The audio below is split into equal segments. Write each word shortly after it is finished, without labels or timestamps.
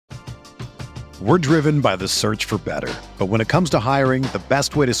We're driven by the search for better. But when it comes to hiring, the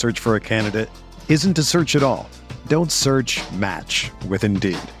best way to search for a candidate isn't to search at all. Don't search, match with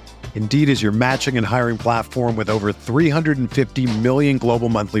Indeed. Indeed is your matching and hiring platform with over 350 million global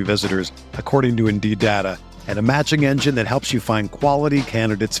monthly visitors, according to Indeed data, and a matching engine that helps you find quality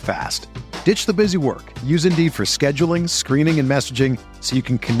candidates fast. Ditch the busy work. Use Indeed for scheduling, screening, and messaging so you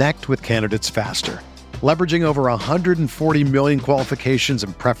can connect with candidates faster. Leveraging over 140 million qualifications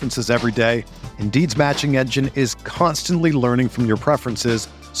and preferences every day, Indeed's matching engine is constantly learning from your preferences,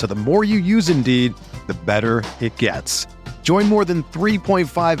 so the more you use Indeed, the better it gets. Join more than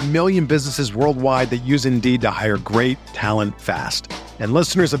 3.5 million businesses worldwide that use Indeed to hire great talent fast. And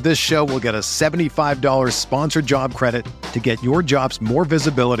listeners of this show will get a $75 sponsored job credit to get your jobs more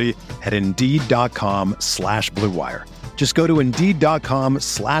visibility at Indeed.com/Blue Wire. Just go to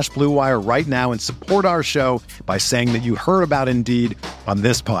Indeed.com/Blue Wire right now and support our show by saying that you heard about Indeed on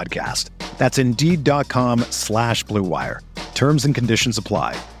this podcast. That's Indeed.com/Blue Wire. Terms and conditions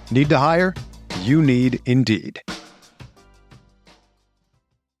apply. Need to hire? You need Indeed.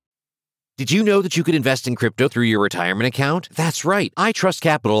 Did you know that you could invest in crypto through your retirement account? That's right. iTrust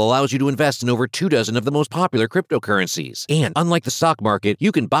Capital allows you to invest in over 24 of the most popular cryptocurrencies. And unlike the stock market,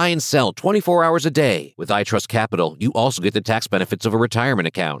 you can buy and sell 24 hours a day. With iTrust Capital, you also get the tax benefits of a retirement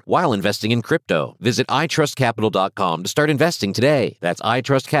account while investing in crypto. Visit itrustcapital.com to start investing today. That's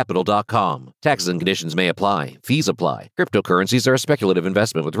itrustcapital.com. Taxes and conditions may apply. Fees apply. Cryptocurrencies are a speculative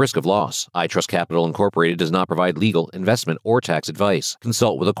investment with risk of loss. iTrust Capital Incorporated does not provide legal, investment, or tax advice.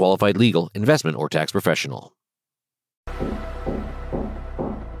 Consult with a qualified legal, investment, or tax professional. They're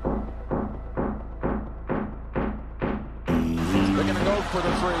going to go for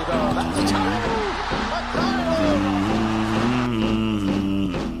the free, though. That's time.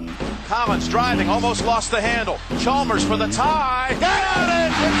 Collins driving, almost lost the handle. Chalmers for the tie. Got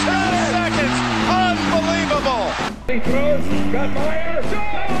it in 10 seconds. Unbelievable. He throws, got Meyer.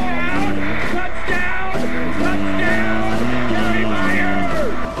 Touchdown! Gary Meyer!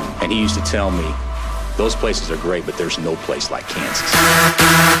 And he used to tell me, those places are great, but there's no place like Kansas.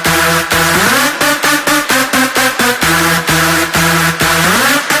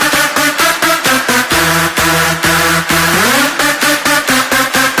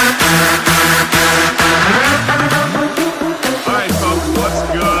 All right, folks, what's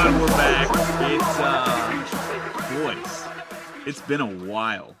good? We're back. It's been a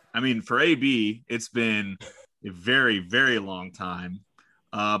while. I mean, for AB, it's been a very, very long time.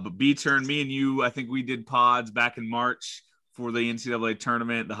 But B-Turn, me and you, I think we did pods back in March for the NCAA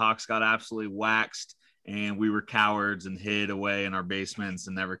tournament. The Hawks got absolutely waxed, and we were cowards and hid away in our basements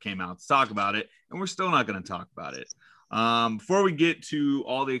and never came out to talk about it. And we're still not going to talk about it. Before we get to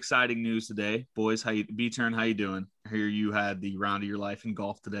all the exciting news today, boys, B-Turn, how you doing? I hear you had the round of your life in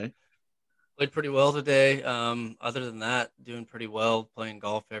golf today. Played pretty well today. Other than that, doing pretty well, playing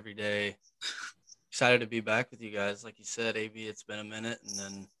golf every day. Excited to be back with you guys. Like you said, AB, it's been a minute. And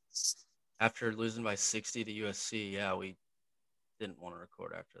then after losing by 60 to USC, yeah, we didn't want to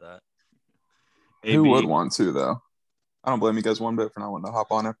record after that. AB, who would want to, though? I don't blame you guys one bit for not wanting to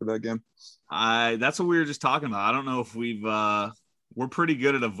hop on after that game. That's what we were just talking about. I don't know if we're pretty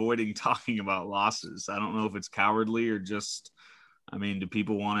good at avoiding talking about losses. I don't know if it's cowardly or just, I mean, do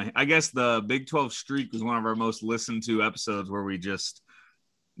people want to? I guess the Big 12 streak was one of our most listened to episodes where we just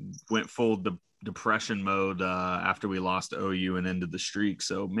went full depression mode after we lost to OU and ended the streak.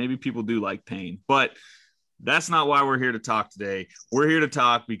 So maybe people do like pain, but that's not why we're here to talk today. We're here to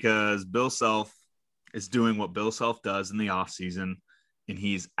talk because Bill Self is doing what Bill Self does in the offseason, and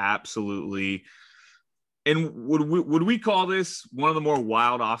he's absolutely – and would we call this one of the more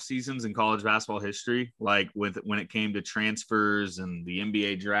wild off seasons in college basketball history? Like when it came to transfers and the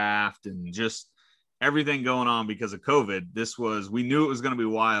NBA draft and just everything going on because of COVID, we knew it was going to be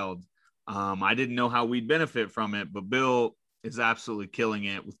wild. I didn't know how we'd benefit from it, but Bill is absolutely killing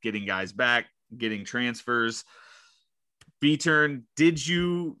it with getting guys back, getting transfers. B-Turn, did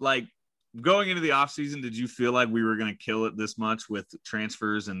you going into the offseason, did you feel like we were going to kill it this much with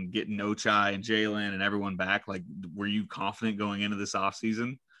transfers and getting Ochai and Jalen and everyone back? Like, were you confident going into this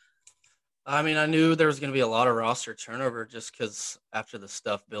offseason? I mean, I knew there was going to be a lot of roster turnover just because after the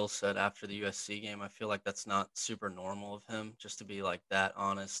stuff Bill said after the USC game, I feel like that's not super normal of him just to be like that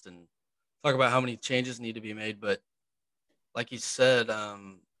honest and talk about how many changes need to be made. But like you said,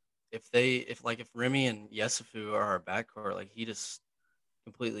 if Remy and Yesufu are our backcourt, like he just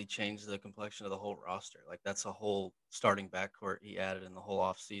completely changed the complexion of the whole roster. Like that's a whole starting backcourt he added in the whole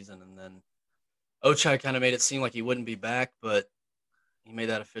offseason. And then Ochai kind of made it seem like he wouldn't be back, but he made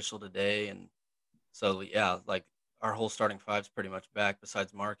that official today. And so, yeah, like our whole starting five's pretty much back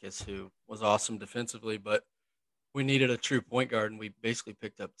besides Marcus, who was awesome defensively, but we needed a true point guard, and we basically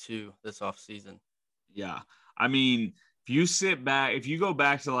picked up 2 this offseason. Yeah. I mean, if you go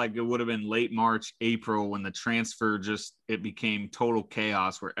back to like it would have been late March, April when the transfer it became total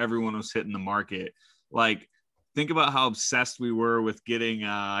chaos where everyone was hitting the market. Like, think about how obsessed we were with getting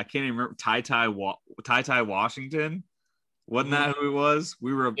I can't even remember Ty Washington. Wasn't that who it was?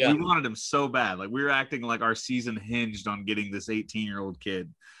 We wanted him so bad. Like, we were acting like our season hinged on getting this 18-year-old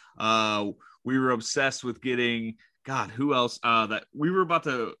kid. We were obsessed with getting who else? That we were about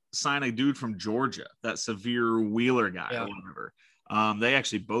to sign a dude from Georgia, that Severe Wheeler guy or whatever. They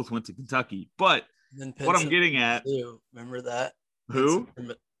actually both went to Kentucky. But what I'm getting at, remember that? Who?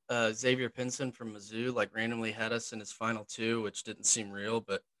 Xavier Pinson from Mizzou, like, randomly had us in his final 2, which didn't seem real,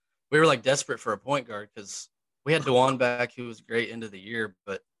 but we were like desperate for a point guard because we had DeJuan back, who was great into the year,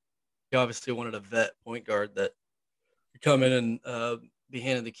 but he obviously wanted a vet point guard that could come in and be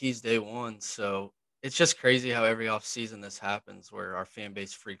handed the keys day one. So it's just crazy how every offseason this happens where our fan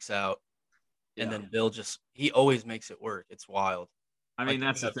base freaks out. And then Bill he always makes it work. It's wild. I mean,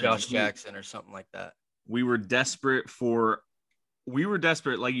 that's the thing. Josh Jackson or something like that. We were desperate,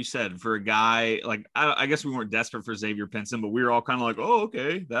 like you said, for a guy like, I guess we weren't desperate for Xavier Pinson, but we were all kind of like, oh,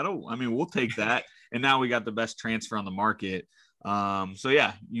 okay, we'll take that. And now we got the best transfer on the market. So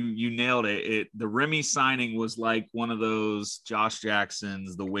yeah, you nailed it. The Remy signing was like one of those Josh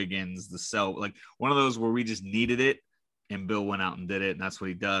Jacksons, the Wiggins, like one of those where we just needed it and Bill went out and did it. And that's what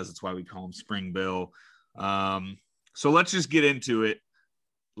he does. That's why we call him Spring Bill. So let's just get into it.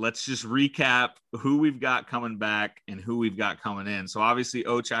 Let's just recap who we've got coming back and who we've got coming in. So obviously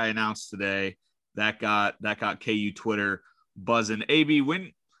Ochai announced today that got KU Twitter buzzing. AB,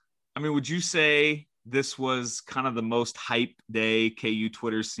 would you say this was kind of the most hype day KU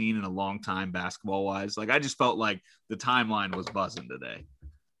Twitter's seen in a long time basketball wise? Like, I just felt like the timeline was buzzing today.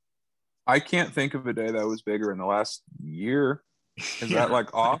 I can't think of a day that was bigger in the last year. Is that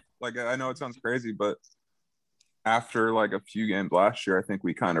like off? Like, I know it sounds crazy, but after like a few games last year, I think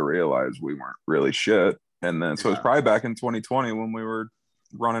we kind of realized we weren't really shit. And then, so it was probably back in 2020 when we were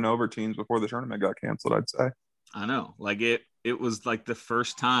running over teams before the tournament got canceled, I'd say. I know. Like, it was like the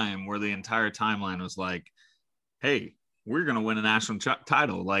first time where the entire timeline was like, hey, we're going to win a national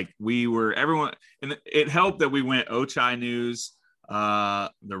title. Like, everyone, and it helped that we went Ochai news, the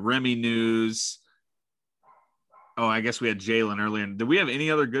Remy news. Oh, I guess we had Jalen earlier. Did we have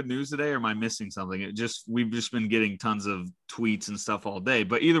any other good news today, or am I missing something? We've just been getting tons of tweets and stuff all day.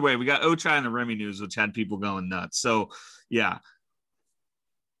 But either way, we got Ochai and the Remy news, which had people going nuts. So, yeah.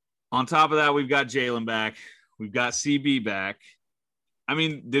 On top of that, we've got Jalen back. We've got CB back. I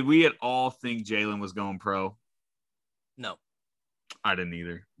mean, did we at all think Jalen was going pro? No. I didn't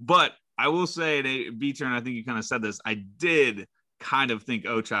either. But I will say, B-Turn, I think you kind of said this, I did kind of think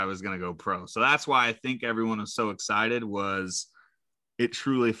Ochai was going to go pro. So that's why I think everyone was so excited, was it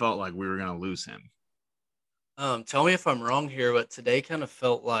truly felt like we were going to lose him. Tell me if I'm wrong here, but today kind of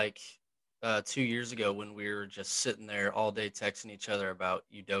felt like 2 years ago when we were just sitting there all day texting each other about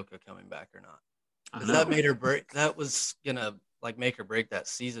Udoka coming back or not. Because that made or break. That was going to like make or break that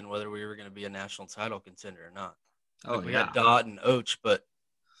season, whether we were going to be a national title contender or not. We had Dot and Och, but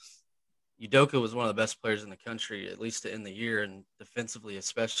Udoka was one of the best players in the country, at least to end the year, and defensively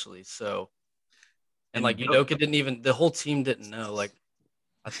especially. So, and like Udoka the whole team didn't know. Like,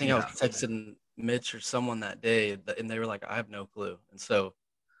 I think I was texting Mitch or someone that day, and they were like, I have no clue. And so,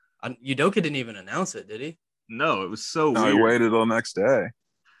 Udoka didn't even announce it, did he? No, it was so weird. I waited till the next day.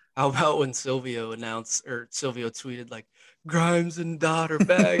 How about when Silvio tweeted like Grimes and Dot are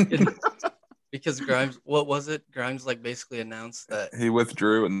back? Because Grimes, what was it? Grimes like basically announced that he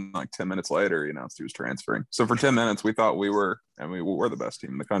withdrew, and like 10 minutes later, he announced he was transferring. So for 10 minutes, we thought we were the best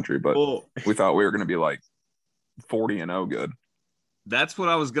team in the country, but we thought we were going to be like 40-0 good. That's what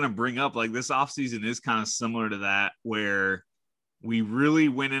I was going to bring up. Like, this offseason is kind of similar to that, where we really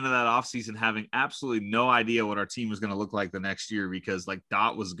went into that offseason having absolutely no idea what our team was going to look like the next year, because like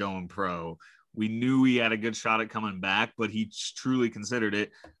Dot was going pro. We knew he had a good shot at coming back, but he truly considered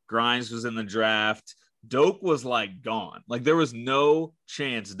it. Grimes was in the draft. Doak was like gone. Like, there was no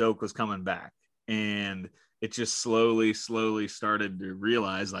chance Doak was coming back. And it just slowly started to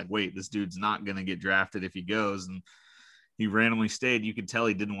realize, like, wait, this dude's not going to get drafted if he goes. And he randomly stayed. You could tell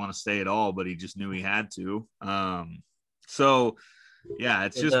he didn't want to stay at all, but he just knew he had to. So, yeah,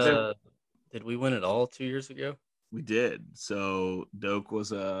 it's did we win it all 2 years ago? We did. So Doak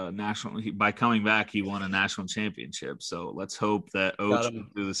was a by coming back, he won a national championship. So let's hope that Oach will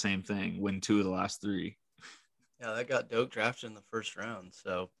do the same thing, win 2 of the last 3. Yeah, that got Doak drafted in the first round.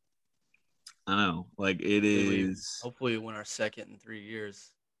 So I know. Like, it is. Hopefully we win our second in 3 years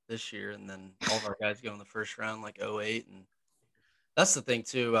this year, and then all of our guys go in the first round like 08. And that's the thing,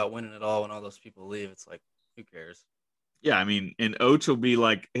 too, about winning it all when all those people leave. It's like, who cares? Yeah, I mean, and Oach will be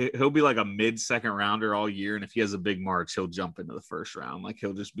like, he'll be like a mid-second rounder all year, and if he has a big March, he'll jump into the first round. Like,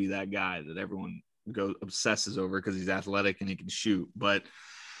 he'll just be that guy that everyone obsesses over because he's athletic and he can shoot. But,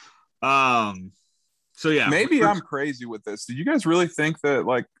 so yeah, maybe I'm crazy with this. Did you guys really think that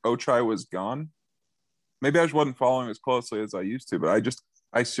like Ochai was gone? Maybe I just wasn't following as closely as I used to, but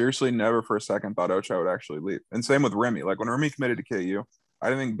I seriously never for a second thought Ochai would actually leave. And same with Remy. Like when Remy committed to KU, I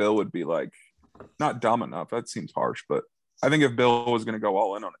didn't think Bill would be like not dumb enough. That seems harsh, but I think if Bill was going to go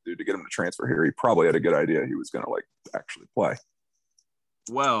all in on a dude to get him to transfer here, he probably had a good idea he was going to like actually play.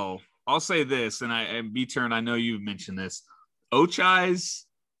 Well, I'll say this, and B-Turn, I know you've mentioned this. Ochai's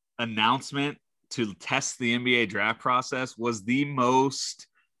announcement to test the NBA draft process was the most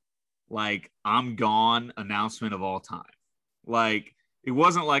like I'm gone announcement of all time. Like it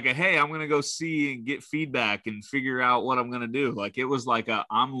wasn't like a, hey, I'm going to go see and get feedback and figure out what I'm going to do. Like it was like a,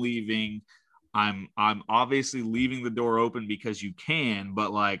 I'm leaving. I'm obviously leaving the door open because you can,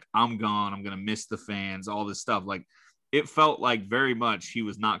 but like I'm gone. I'm going to miss the fans, all this stuff. Like it felt like very much he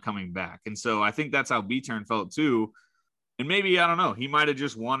was not coming back. And so I think that's how B-Turn felt too. And maybe, I don't know, he might have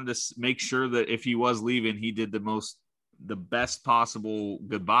just wanted to make sure that if he was leaving, he did the best possible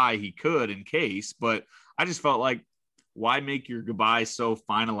goodbye he could in case. But I just felt like, why make your goodbye so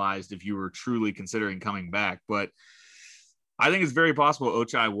finalized if you were truly considering coming back? But I think it's very possible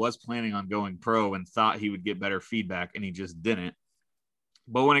Ochai was planning on going pro and thought he would get better feedback, and he just didn't.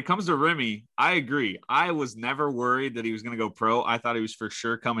 But when it comes to Remy, I agree. I was never worried that he was going to go pro. I thought he was for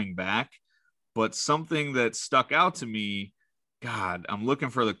sure coming back. But something that stuck out to me, God, I'm looking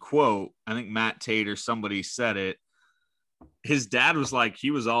for the quote. I think Matt Tate or somebody said it. His dad was like,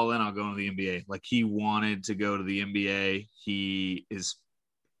 he was all in on going to the NBA. Like he wanted to go to the NBA. He is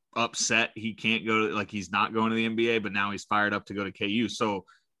upset he can't go to, like he's not going to the NBA, but now he's fired up to go to KU. So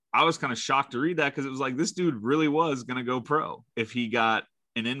I was kind of shocked to read that because it was like this dude really was going to go pro if he got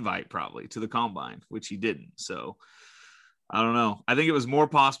an invite probably to the combine, which he didn't. So I don't know. I think it was more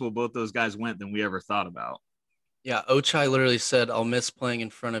possible both those guys went than we ever thought about. Yeah, Ochai literally said, I'll miss playing in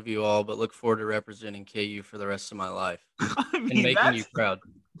front of you all, but look forward to representing KU for the rest of my life I mean, and making you proud.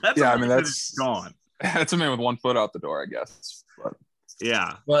 Yeah, I mean, that's gone. That's a man with one foot out the door, I guess. But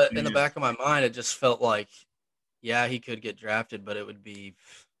yeah. But in the back of my mind, it just felt like, yeah, he could get drafted, but it would be,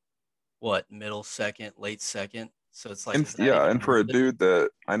 middle second, late second. So it's like, and for a dude that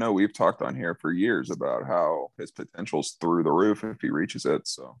I know we've talked on here for years about how his potential's through the roof if he reaches it.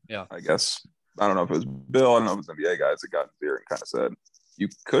 So yeah, I guess I don't know if it was Bill, I don't know if it was NBA guys that got in his ear and kind of said, you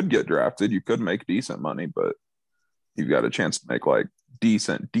could get drafted, you could make decent money, but you've got a chance to make like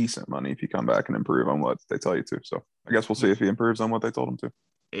decent money if you come back and improve on what they tell you to. So I guess we'll see if he improves on what they told him to.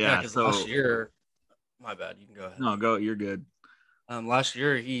 Yeah, because last year, my bad, you can go ahead. No, go, you're good. Last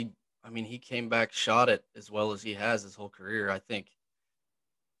year he came back, shot it as well as he has his whole career.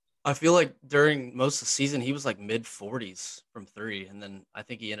 I feel like during most of the season, he was like mid 40s from three. And then I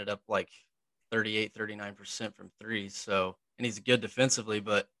think he ended up like 38, 39% from three. So, and he's good defensively,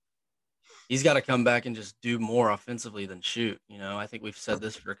 but he's got to come back and just do more offensively than shoot. You know, I think we've said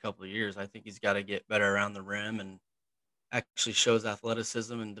this for a couple of years. I think he's got to get better around the rim and actually shows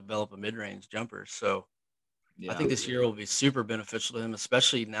athleticism and develop a mid-range jumper. So yeah, I think this year will be super beneficial to him,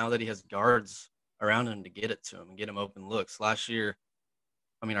 especially now that he has guards around him to get it to him and get him open looks. Last year,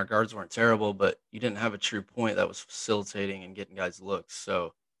 I mean, our guards weren't terrible, but you didn't have a true point that was facilitating and getting guys looks.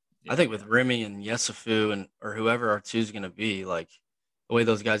 So yeah, I think with Remy and Yesufu or whoever our two is going to be, like the way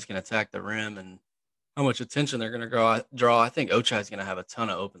those guys can attack the rim and how much attention they're going to draw, I think Ochai is going to have a ton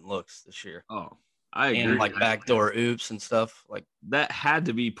of open looks this year. Oh, I agree. And like backdoor oops and stuff. Like that had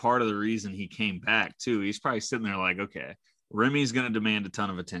to be part of the reason he came back too. He's probably sitting there like, okay, Remy's going to demand a ton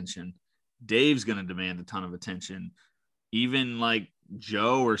of attention. Dave's going to demand a ton of attention. Even like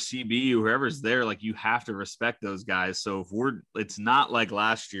Joe or CB, whoever's there, like you have to respect those guys. So it's not like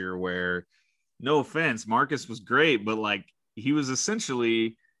last year where, no offense, Marcus was great, but like he was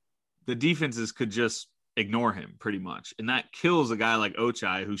essentially, the defenses could just ignore him pretty much. And that kills a guy like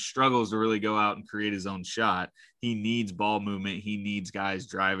Ochai who struggles to really go out and create his own shot. He needs ball movement. He needs guys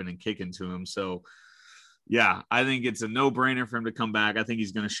driving and kicking to him. So yeah, I think it's a no-brainer for him to come back. I think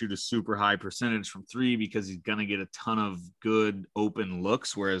he's going to shoot a super high percentage from three because he's going to get a ton of good open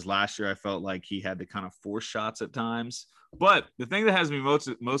looks, whereas last year I felt like he had to kind of force shots at times. But the thing that has me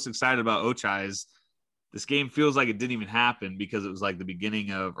most excited about Ochai is this game feels like it didn't even happen because it was like the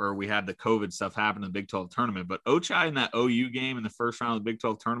beginning of, or we had the COVID stuff happen in the Big 12 tournament. But Ochai in that OU game in the first round of the Big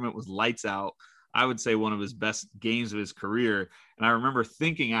 12 tournament was lights out. I would say one of his best games of his career. And I remember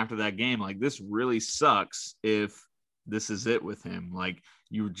thinking after that game, like, this really sucks if this is it with him. Like,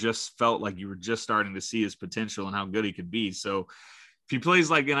 you just felt like you were just starting to see his potential and how good he could be. So if he plays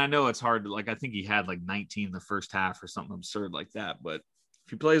like, and I know it's hard to, like, I think he had like 19 in the first half or something absurd like that. But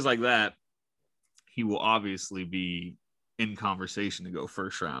if he plays like that, he will obviously be in conversation to go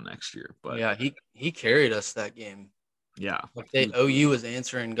first round next year. But yeah, he carried us that game. Yeah, like OU was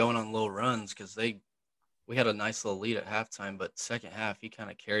answering, going on little runs because we had a nice little lead at halftime, but second half he kind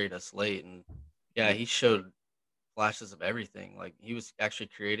of carried us late, and yeah, he showed flashes of everything. Like, he was actually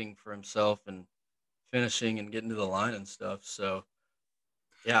creating for himself and finishing and getting to the line and stuff. So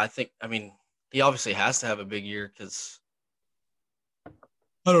yeah, I mean, he obviously has to have a big year because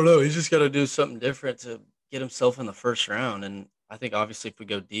I don't know. He's just got to do something different to get himself in the first round. And I think obviously if we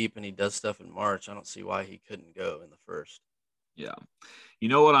go deep and he does stuff in March, I don't see why he couldn't go in the first. Yeah. You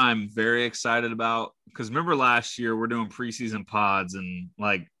know what I'm very excited about? Because remember last year we're doing preseason pods and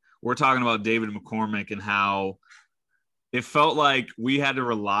like we're talking about David McCormick and how it felt like we had to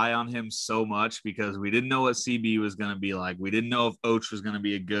rely on him so much because we didn't know what CB was going to be like. We didn't know if Oach was going to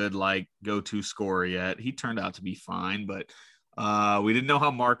be a good like go-to scorer yet. He turned out to be fine, but we didn't know how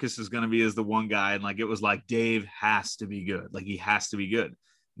Marcus is going to be as the one guy. And like, it was like, Dave has to be good. Like, he has to be good.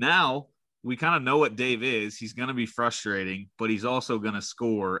 Now we kind of know what Dave is. He's going to be frustrating, but he's also going to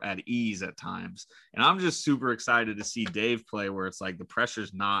score at ease at times. And I'm just super excited to see Dave play where it's like the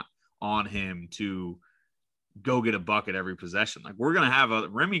pressure's not on him to go get a bucket every possession. Like, we're going to have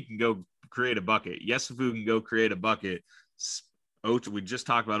Remy can go create a bucket. Yesufu can go create a bucket. We just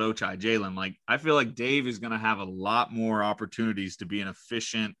talked about Ochai, Jalen. Like, I feel like Dave is going to have a lot more opportunities to be an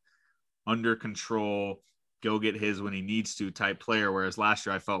efficient, under control, go get his when he needs to type player. Whereas last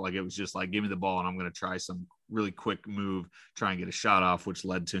year I felt like it was just like, give me the ball and I'm going to try some really quick move, try and get a shot off, which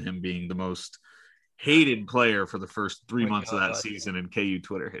led to him being the most hated player for the first 3 months of that season in KU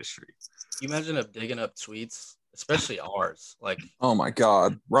Twitter history. Can you imagine him digging up tweets, especially ours? Like, oh my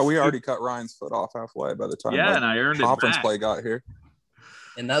God, bro, we already cut Ryan's foot off halfway by the time and I earned conference it back. Play got here.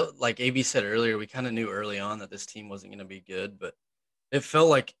 And that, like AB said earlier, we kind of knew early on that this team wasn't going to be good, but it felt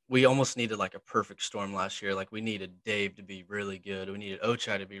like we almost needed like a perfect storm last year. Like, we needed Dave to be really good. We needed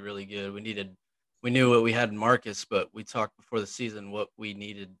Ochai to be really good. We knew what we had in Marcus, but we talked before the season what we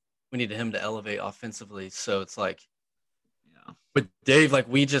needed him to elevate offensively. So it's like, with Dave, like,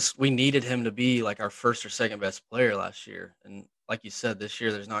 we needed him to be like our first or second best player last year. And like you said, this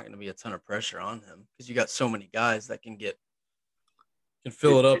year there's not going to be a ton of pressure on him because you got so many guys that can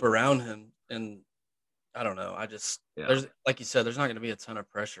fill it up around him. And I don't know. There's, like you said, there's not going to be a ton of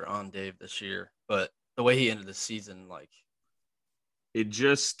pressure on Dave this year, but the way he ended the season, like, it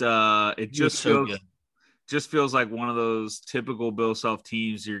just feels like one of those typical Bill Self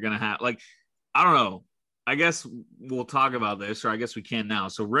teams you're going to have. Like, I don't know. I guess we'll talk about this, or I guess we can now.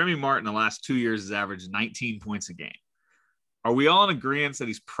 So Remy Martin the last 2 years has averaged 19 points a game. Are we all in agreement that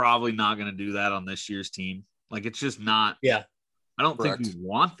he's probably not going to do that on this year's team? Like, it's just not. Yeah. I don't think we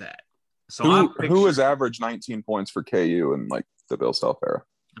want that. So who has averaged 19 points for KU in like the Bill Self era?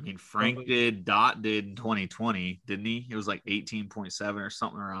 I mean, Frank did, Dot did in 2020, didn't he? It was like 18.7 or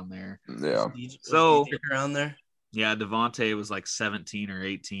something around there. Yeah. So around there. Yeah, Devontae was like 17 or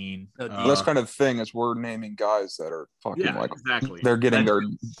 18. That's kind of the thing is we're naming guys that are fucking exactly. They're getting their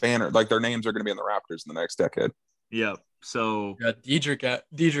banner, like their names are going to be in the Raptors in the next decade. Yep. So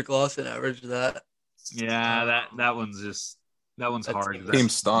Dedrick Lawson averaged that. Yeah, that one's hard. Team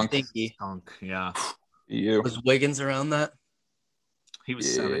stunk. Yeah. Was Wiggins around that? He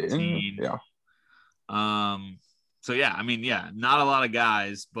was 17. Yeah. So, yeah, I mean, not a lot of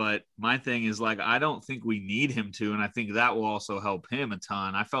guys, but my thing is, like, I don't think we need him to, and I think that will also help him a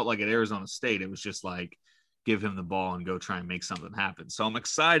ton. I felt like at Arizona State, it was just like, give him the ball and go try and make something happen. So I'm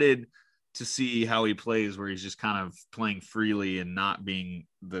excited to see how he plays where he's just kind of playing freely and not being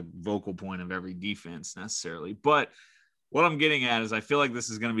the vocal point of every defense necessarily. But what I'm getting at is I feel like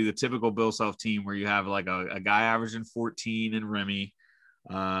this is going to be the typical Bill Self team where you have like a guy averaging 14 and Remy,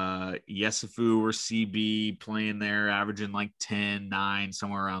 Yesufu or CB playing there, averaging like 10, 9,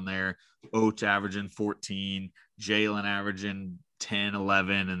 somewhere around there. Oach averaging 14, Jalen averaging 10,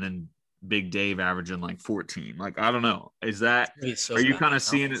 11, and then Big Dave averaging like 14. Like, I don't know. Are you kind of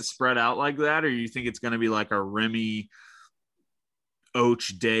seeing it spread out like that? Or you think it's going to be like a Remy,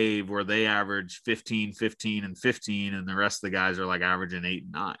 Oach, Dave, where they average 15, 15, and 15, and the rest of the guys are like averaging 8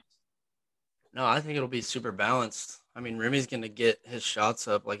 and 9? No, I think it'll be super balanced. I mean, Remy's going to get his shots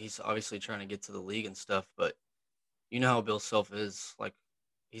up. Like, he's obviously trying to get to the league and stuff, but you know how Bill Self is. Like,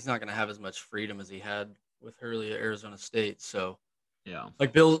 he's not going to have as much freedom as he had with Hurley at Arizona State. So, Yeah.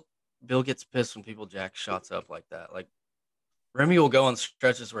 like, Bill gets pissed when people jack shots up like that. Like, Remy will go on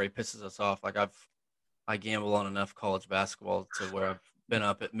stretches where he pisses us off. Like, I gamble on enough college basketball to where I've been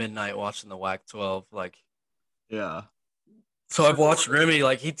up at midnight watching the WAC-12. Like, Yeah. so I've watched Remy.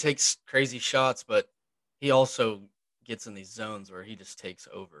 Like, he takes crazy shots, but he also gets in these zones where he just takes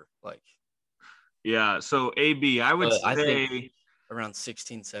over. Like, Yeah. So AB, I would I say think around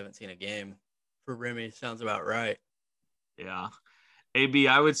 16, 17 a game for Remy sounds about right. yeah. AB,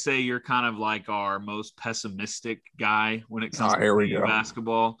 I would say you're kind of like our most pessimistic guy when it comes to here we go.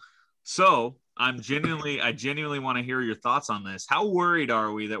 basketball. So I genuinely want to hear your thoughts on this. How worried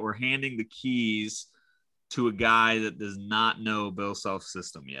are we that we're handing the keys to a guy that does not know Bill Self's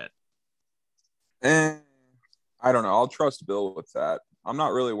system yet? I don't know. I'll trust Bill with that. I'm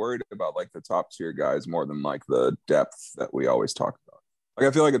not really worried about like the top tier guys more than like the depth that we always talk about. Like,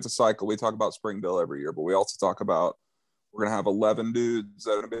 I feel like it's a cycle. We talk about Spring Bill every year, but we also talk about we're going to have 11 dudes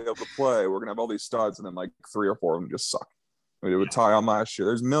that are going to be able to play. We're going to have all these studs, and then like 3 or 4 of them just suck. We did with Tyon last year.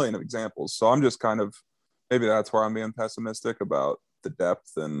 There's a million of examples. So I'm just kind of, maybe that's where I'm being pessimistic about the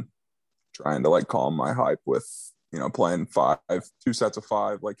depth and trying to like calm my hype with, you know, playing 2 sets of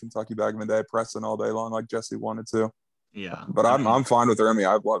 5 like Kentucky back in the day, pressing all day long like Jesse wanted to. Yeah. But I'm fine with Remy.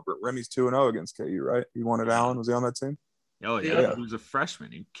 I've loved Remy's 2-0 against KU, right? He won at Allen. Was he on that team? Oh, yeah. He was a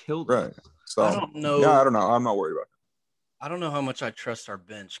freshman. He killed it. Right. So I don't know. Yeah, I don't know. I'm not worried about it. I don't know how much I trust our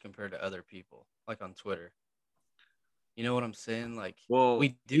bench compared to other people, like on Twitter. You know what I'm saying? Like, Well,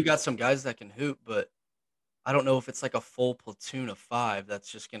 we do got some guys that can hoop, but I don't know if it's like a full platoon of 5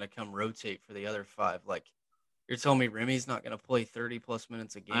 that's just going to come rotate for the other 5. Like, you're telling me Remy's not going to play 30-plus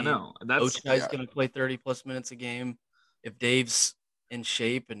minutes a game? I know. Ochai's going to play 30-plus minutes a game. If Dave's in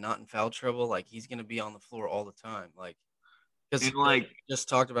shape and not in foul trouble, like, he's going to be on the floor all the time. Like, because just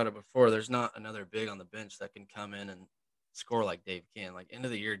talked about it before, there's not another big on the bench that can come in and score like Dave can. Like, end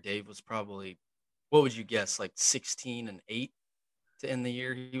of the year, Dave was probably, what would you guess, like 16 and 8 to end the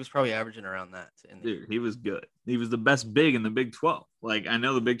year? He was probably averaging around that to end the year. He was good. He was the best big in the Big 12. Like, I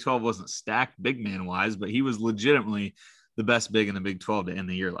know the Big 12 wasn't stacked big man wise, but he was legitimately the best big in the Big 12 to end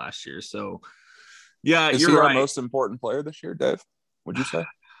the year last year. So, yeah, Is you're he right. our most important player this year, Dave? Would you say?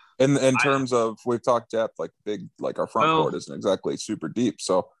 In terms of, we've talked depth, like big, like our front court isn't exactly super deep.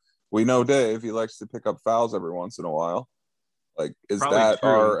 So we know Dave, he likes to pick up fouls every once in a while. Like, is Probably that true.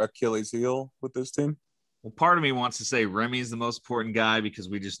 our Achilles heel with this team? Well, part of me wants to say Remy's the most important guy because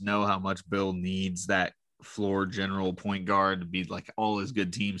we just know how much Bill needs that floor general point guard to be like all his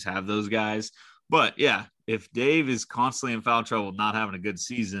good teams have those guys. But yeah, if Dave is constantly in foul trouble, not having a good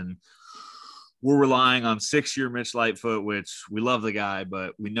season, we're relying on 6-year Mitch Lightfoot, which we love the guy,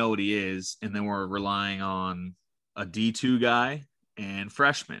 but we know what he is. And then we're relying on a D2 guy and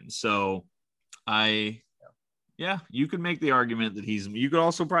freshman. So yeah, you could make the argument that you could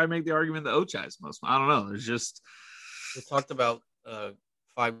also probably make the argument that Ochai is most. I don't know. There's just. We talked about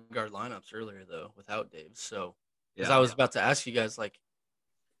 5-guard lineups earlier, though, without Dave. So, because Yeah. I was about to ask you guys, like,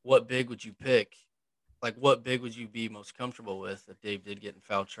 what big would you pick? Like, what big would you be most comfortable with if Dave did get in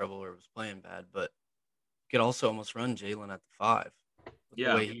foul trouble or was playing bad? But you could also almost run Jalen at the 5 with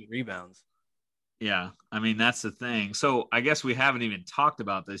the way he rebounds. Yeah, I mean, that's the thing. So I guess we haven't even talked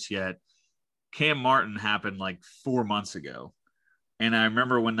about this yet. Cam Martin happened like 4 months ago. And I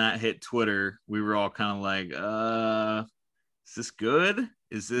remember when that hit Twitter, we were all kind of like, is this good?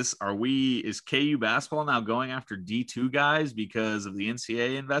 Is KU basketball now going after D2 guys because of the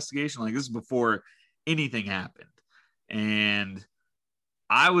NCAA investigation? Like, this is before anything happened. And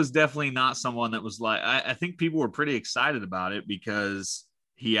I was definitely not someone that was like, I think people were pretty excited about it because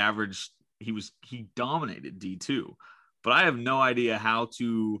he dominated D2, but I have no idea how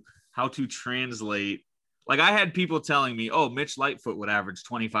to translate. Like, I had people telling me, oh, Mitch Lightfoot would average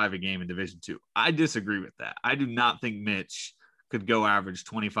 25 a game in Division II. I disagree with that. I do not think Mitch could go average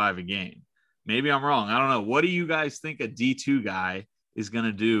 25 a game. Maybe I'm wrong. I don't know. What do you guys think a D2 guy is going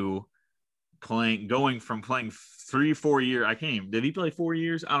to do going from playing 3-4 years? I can't even, did he play 4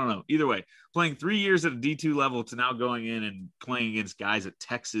 years? I don't know. Either way, playing 3 years at a D2 level to now going in and playing against guys at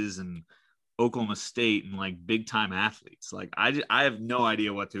Texas and Oklahoma State and like big time athletes. Like, I have no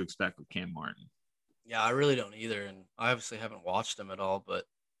idea what to expect with Cam Martin. Yeah, I really don't either. And I obviously haven't watched him at all, but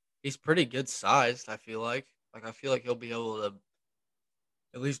he's pretty good sized, I feel like. Like, I feel like he'll be able to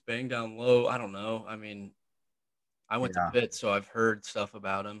at least bang down low. I don't know. I mean, I went to Pitt, so I've heard stuff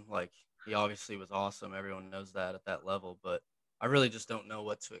about him. Like, he obviously was awesome. Everyone knows that at that level, but I really just don't know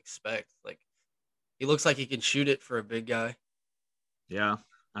what to expect. Like, He looks like he can shoot it for a big guy. Yeah.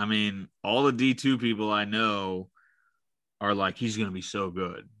 I mean, all the D2 people I know are like, he's going to be so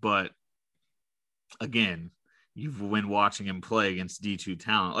good. But again, you've been watching him play against D2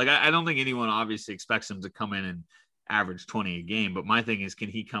 talent. Like, I don't think anyone obviously expects him to come in and average 20 a game. But my thing is, can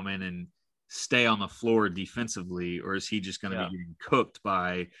he come in and stay on the floor defensively, or is he just going to be getting cooked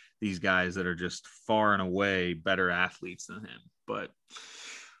by these guys that are just far and away better athletes than him? But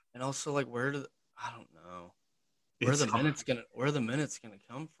and also, like, I don't know. Where are the minutes gonna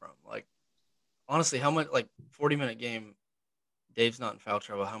come from? Like, honestly, how much, like, 40-minute game, Dave's not in foul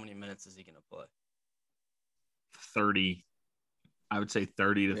trouble. How many minutes is he gonna play? 30. I would say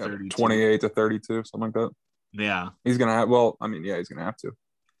 30 to 32. 28 to 32, something like that. Yeah. He's gonna have he's gonna have to.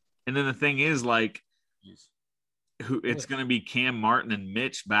 And then the thing is, like, it's going to be Cam Martin and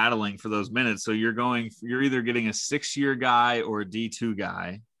Mitch battling for those minutes. So you're either getting a 6-year guy or a D2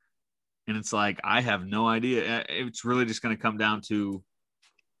 guy. And it's like, I have no idea. It's really just going to come down to,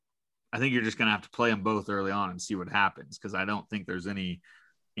 I think you're just going to have to play them both early on and see what happens, because I don't think there's any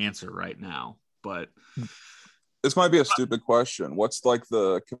answer right now. But this might be a stupid question. What's like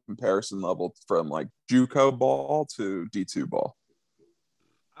the comparison level from like JUCO ball to D2 ball?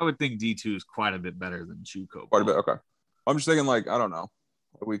 I would think D2 is quite a bit better than JUCO ball. Quite a bit, okay. I'm just thinking, like, I don't know.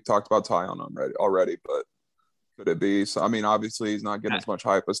 We talked about Tyon already, but could it be? So, I mean, obviously he's not getting as much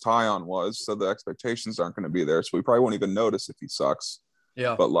hype as Tyon was, so the expectations aren't going to be there. So we probably won't even notice if he sucks.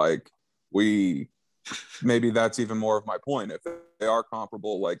 Yeah. But like, maybe that's even more of my point. If they are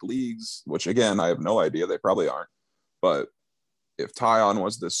comparable like leagues, which again I have no idea, they probably aren't. But if Tyon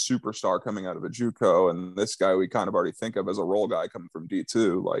was the superstar coming out of a JUCO, and this guy we kind of already think of as a role guy coming from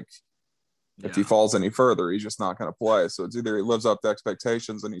D2, like, if he falls any further, he's just not going to play. So it's either he lives up to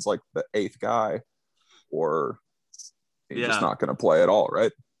expectations and he's like the 8th guy, or he's just not going to play at all,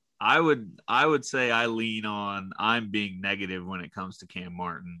 right? I would say I lean on, I'm being negative when it comes to Cam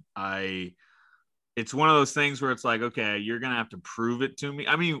Martin. It's one of those things where it's like, okay, you're going to have to prove it to me.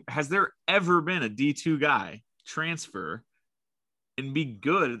 I mean, has there ever been a D2 guy transfer and be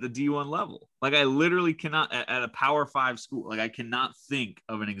good at the D1 level? Like, I literally cannot, at a Power 5 school, like, I cannot think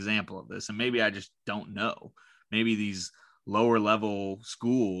of an example of this. And maybe I just don't know. Maybe these lower level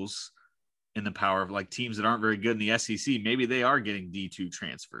schools in the power of, like, teams that aren't very good in the SEC, maybe they are getting D2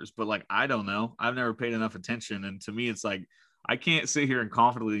 transfers. But, like, I don't know. I've never paid enough attention. And to me, it's like, I can't sit here and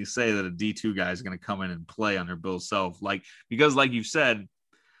confidently say that a D2 guy is going to come in and play under Bill Self. Like, because like you've said,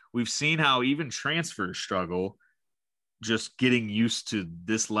 we've seen how even transfers struggle just getting used to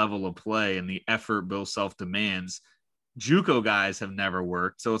this level of play and the effort Bill Self demands. JUCO guys have never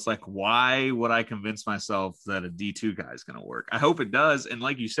worked. So it's like, why would I convince myself that a D2 guy is going to work? I hope it does. And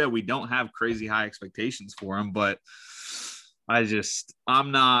like you said, we don't have crazy high expectations for him, but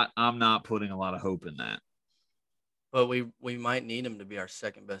I'm not putting a lot of hope in that. But we might need him to be our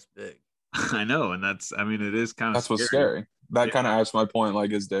second best big. I know. And it is kind of That's what's scary. That kind of adds my point.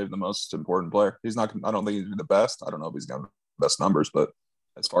 Like, is Dave the most important player? He's not. I don't think he's the best. I don't know if he's got the best numbers, but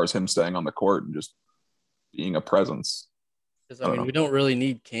as far as him staying on the court and just being a presence, because I mean, we don't really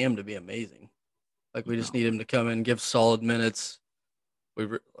need Cam to be amazing. Like, we just need him to come in, give solid minutes. We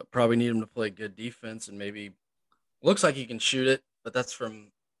probably need him to play good defense, and maybe looks like he can shoot it, but that's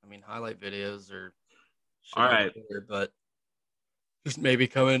from, highlight videos or. All right, but just maybe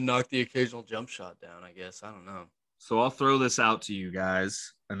come in and knock the occasional jump shot down, I guess. I don't know. So I'll throw this out to you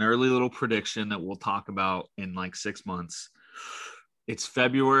guys, an early little prediction that we'll talk about in like 6 months. It's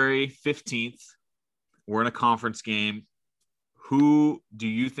February 15th. We're in a conference game. Who do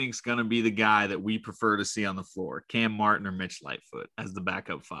you think is going to be the guy that we prefer to see on the floor, Cam Martin or Mitch Lightfoot as the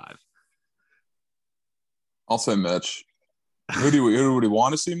backup 5? I'll say Mitch. Who do we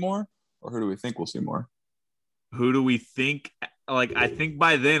want to see more, or who do we think we'll see more? Who do we think? Like, I think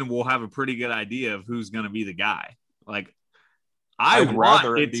by then we'll have a pretty good idea of who's going to be the guy. Like, I'd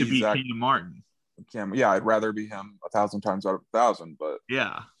want it to be Cam Martin. I'd rather be him 1,000 times out of 1,000. But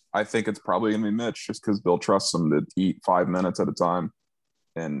yeah, I think it's probably going to be Mitch, just because Bill trusts him to eat 5 minutes at a time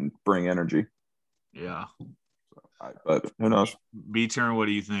and bring energy. Yeah. But who knows? B-Turn, what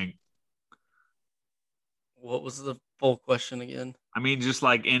do you think? What was the full question again? Just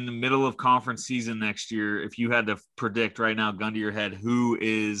like in the middle of conference season next year, if you had to predict right now, gun to your head, who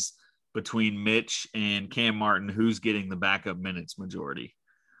is between Mitch and Cam Martin, who's getting the backup minutes majority?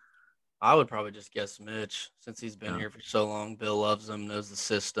 I would probably just guess Mitch, since he's been here for so long. Bill loves him, knows the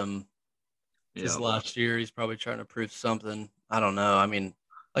system. His last year, he's probably trying to prove something. I don't know.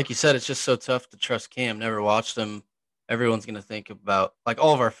 Like you said, it's just so tough to trust Cam. Never watched him. Everyone's going to think about, like,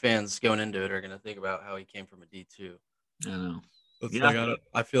 all of our fans going into it are going to think about how he came from a D2. I know. It's like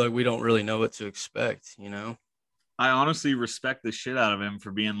I feel like we don't really know what to expect, you know? I honestly respect the shit out of him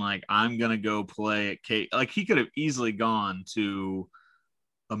for being like, I'm going to go play at K. Like, he could have easily gone to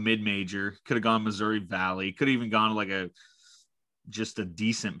a mid-major, could have gone Missouri Valley, could have even gone to like just a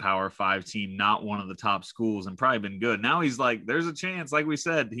decent Power 5 team, not one of the top schools, and probably been good. Now he's like, there's a chance, like we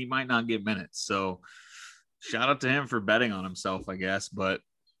said, he might not get minutes. So shout out to him for betting on himself, I guess. But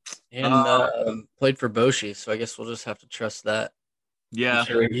played for Boshi, so I guess we'll just have to trust that. Yeah,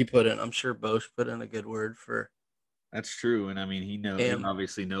 I'm sure Bosch put in a good word for. That's true, and I mean, he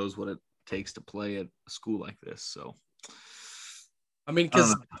obviously knows what it takes to play at a school like this. So, I mean,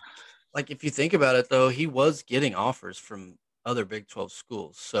 because like if you think about it, though, he was getting offers from other Big 12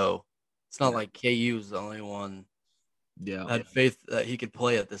 schools, so it's not like KU is the only one. Yeah, had faith that he could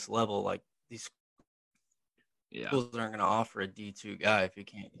play at this level. Like these schools aren't going to offer a D2 guy if he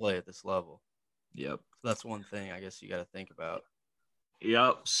can't play at this level. Yep, so that's one thing I guess you got to think about.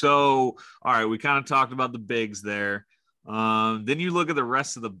 Yep. So, all right, we kind of talked about the bigs there. Then you look at the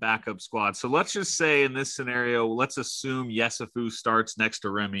rest of the backup squad. So let's just say in this scenario, let's assume Yesufu starts next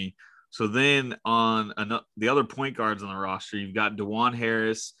to Remy. So then on the other point guards on the roster, you've got DeJuan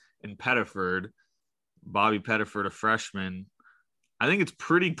Harris and Pettiford, Bobby Pettiford, a freshman. I think it's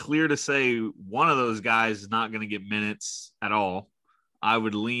pretty clear to say one of those guys is not going to get minutes at all. I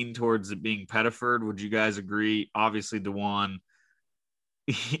would lean towards it being Pettiford. Would you guys agree? Obviously, DeJuan,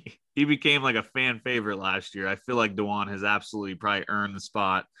 he became like a fan favorite last year. I feel like DeJuan has absolutely probably earned the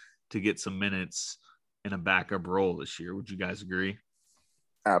spot to get some minutes in a backup role this year. Would you guys agree?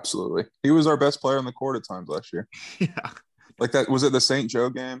 Absolutely. He was our best player on the court at times last year. Yeah. Like that, was it the St. Joe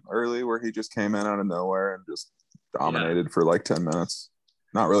game early where he just came in out of nowhere and just dominated for like 10 minutes?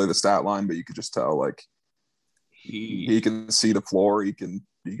 Not really the stat line, but you could just tell like he can see the floor. He can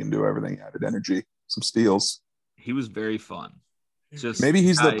do everything. He added energy, some steals. He was very fun. Just maybe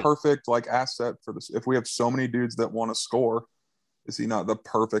he's the perfect like asset for this. If we have so many dudes that want to score, is he not the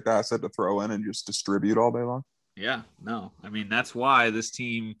perfect asset to throw in and just distribute all day long? Yeah, no. I mean, that's why this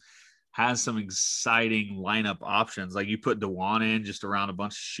team has some exciting lineup options. Like you put DeJuan in just around a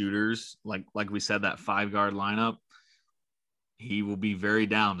bunch of shooters, like we said, that 5-guard lineup. He will be very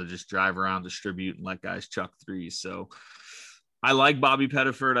down to just drive around, distribute, and let guys chuck threes. So I like Bobby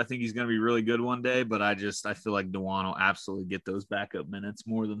Pettiford. I think he's going to be really good one day, but I feel like DeJuan will absolutely get those backup minutes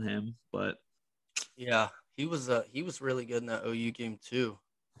more than him. But yeah, he was really good in that OU game too,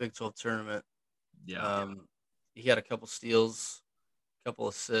 Big 12 tournament. Yeah, he had a couple steals, a couple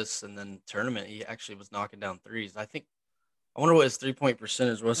assists, and then tournament he actually was knocking down threes. I wonder what his 3-point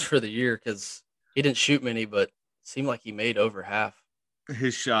percentage was for the year because he didn't shoot many, but it seemed like he made over half.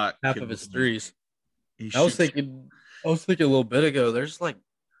 His shot, half of his threes. I was thinking a little bit ago, I feel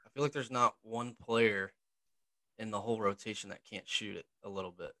like there's not one player in the whole rotation that can't shoot it a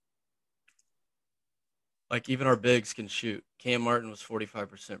little bit. Like even our bigs can shoot. Cam Martin was 45%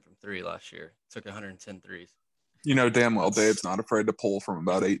 from three last year. Took 110 threes. You know damn well Dave's not afraid to pull from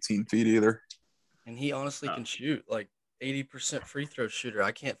about 18 feet either. And he honestly can shoot like 80% free throw shooter.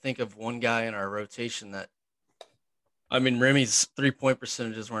 I can't think of one guy in our rotation that – I mean, Remy's 3-point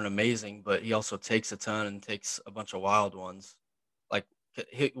percentages weren't amazing, but he also takes a ton and takes a bunch of wild ones. Like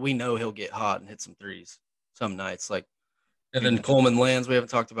we know he'll get hot and hit some threes some nights. Like, and then Coleman Lands, we haven't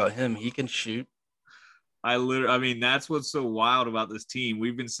talked about him. He can shoot. I mean, that's what's so wild about this team.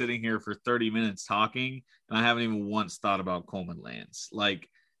 We've been sitting here for 30 minutes talking, and I haven't even once thought about Coleman Lands. Like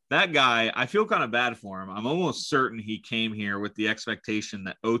that guy, I feel kind of bad for him. I'm almost certain he came here with the expectation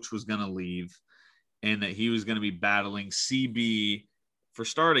that Oach was going to leave and that he was going to be battling CB for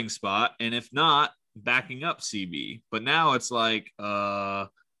starting spot. And if not, backing up CB. But now it's like,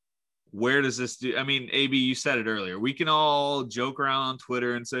 where does this do? I mean, AB, you said it earlier. We can all joke around on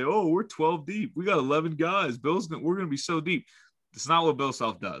Twitter and say, oh, we're 12 deep. We got 11 guys. We're going to be so deep. It's not what Bill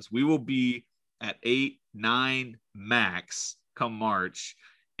Self does. We will be at 8, 9 max come March.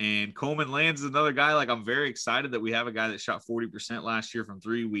 And Coleman Lands is another guy. Like, I'm very excited that we have a guy that shot 40% last year from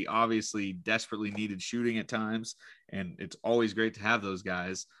three. We obviously desperately needed shooting at times, and it's always great to have those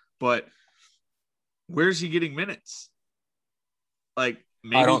guys. But where's he getting minutes? Like,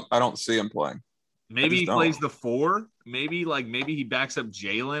 maybe I don't see him playing. Maybe he plays the 4. Maybe he backs up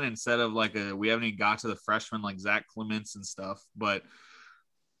Jalen instead of we haven't even got to the freshmen like Zach Clements and stuff. But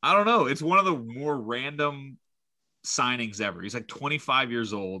I don't know. It's one of the more random signings ever. He's like 25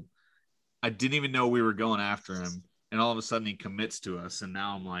 years old. I didn't even know we were going after him, and all of a sudden he commits to us, and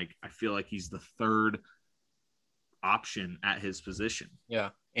now I'm like, I feel like he's the third option at his position. Yeah,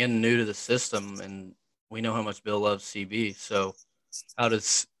 and new to the system, and we know how much Bill loves CB. So how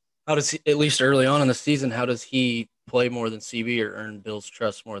does he, at least early on in the season, how does he play more than CB or earn Bill's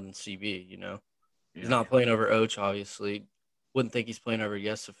trust more than CB, you know? Yeah. He's not playing over Och, obviously. Wouldn't think he's playing over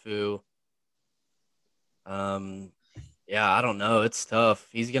Yesufu. Yeah, I don't know. It's tough.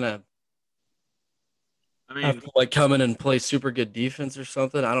 He's gonna have to like come in and play super good defense or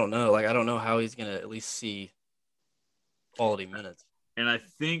something. I don't know. Like I don't know how he's gonna at least see quality minutes. And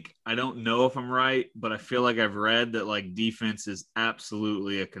I don't know if I'm right, but I feel like I've read that like defense is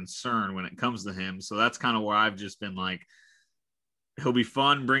absolutely a concern when it comes to him. So that's kind of where I've just been like, he'll be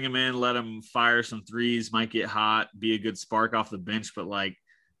fun, bring him in, let him fire some threes, might get hot, be a good spark off the bench. But like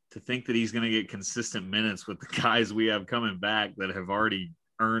to think that he's going to get consistent minutes with the guys we have coming back that have already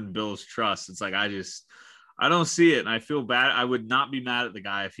earned Bill's trust, it's like, I don't see it. And I feel bad. I would not be mad at the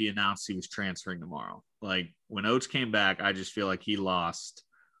guy if he announced he was transferring tomorrow. Like when Oates came back, I just feel like he lost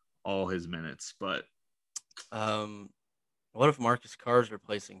all his minutes. But what if Marcus Carr is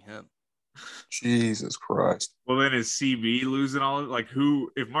replacing him? Jesus Christ. Well, then is CB losing all? Like who?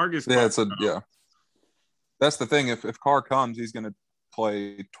 If Marcus? Yeah, That's the thing. If Carr comes, he's going to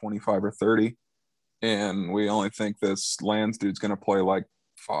play 25 or 30, and we only think this Lands dude's going to play like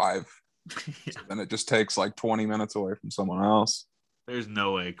 5. Yeah. So then it just takes like 20 minutes away from someone else. There's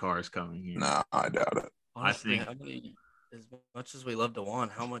no way Carr's coming here. No, I doubt it. Honestly, as much as we love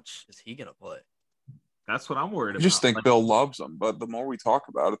DeJuan, how much is he gonna play? That's what I'm worried about. I just think Bill loves him, but the more we talk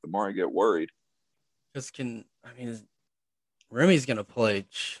about it, the more I get worried. Because Remy's gonna play.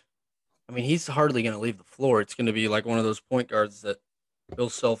 I mean, he's hardly gonna leave the floor. It's gonna be like one of those point guards that Bill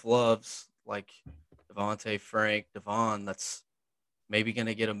Self loves, like Devontae, Frank, Devon. That's maybe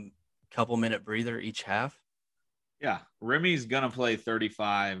gonna get a couple minute breather each half. Yeah, Remy's gonna play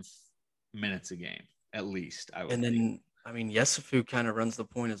 35 minutes a game at least. And then Yesufu kind of runs the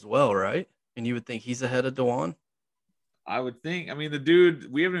point as well, right? And you would think he's ahead of DeJuan. I would think. I mean, the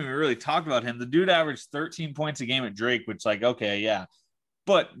dude, we haven't even really talked about him. The dude averaged 13 points a game at Drake, which like, okay, yeah.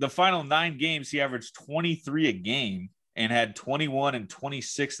 But the final 9 games, he averaged 23 a game and had 21 and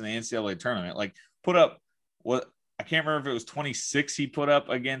 26 in the NCAA tournament. Like put up what I can't remember if it was 26 he put up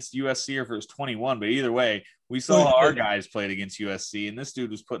against USC or if it was 21, but either way, we saw how our guys played against USC, and this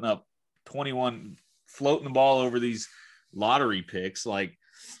dude was putting up 21, floating the ball over these lottery picks. Like,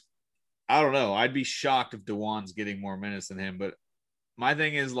 I don't know. I'd be shocked if DeJuan's getting more minutes than him. But my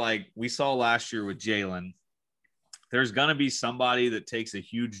thing is, like, we saw last year with Jalen, there's going to be somebody that takes a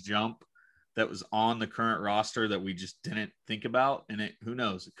huge jump that was on the current roster that we just didn't think about. And who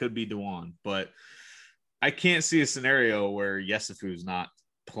knows? It could be DeJuan. But I can't see a scenario where Yesufu's not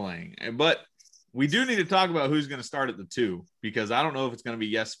playing. But we do need to talk about who's going to start at the 2, because I don't know if it's going to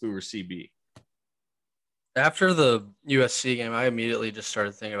be Yesufu or CB. After the USC game, I immediately just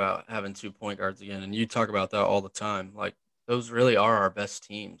started thinking about having 2 point guards again. And you talk about that all the time. Like, those really are our best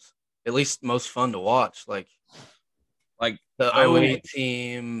teams, at least most fun to watch. Like the 08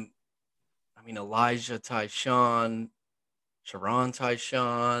 team, Elijah Tyshawn, Sharon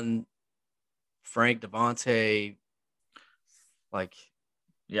Tyshawn, Frank Devontae,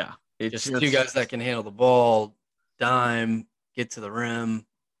 yeah, it's just 2 guys that can handle the ball, dime, get to the rim.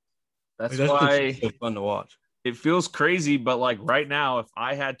 That's why so fun to watch. It feels crazy, but like right now, if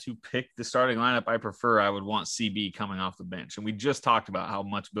I had to pick the starting lineup I would want CB coming off the bench. And we just talked about how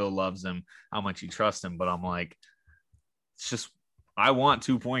much Bill loves him, how much he trusts him, but I'm like, it's just, I want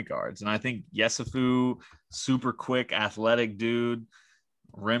 2 point guards. And I think Yesufu, super quick, athletic dude,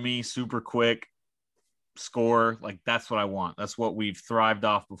 Remy, super quick, score. Like, that's what I want. That's what we've thrived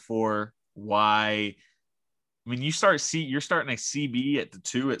off before. Why? I mean, you're starting a CB at the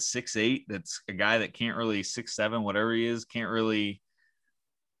 2 at 6'8". That's a guy that can't really 6'7", whatever he is, can't really.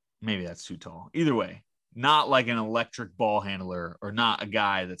 Maybe that's too tall. Either way, not like an electric ball handler, or not a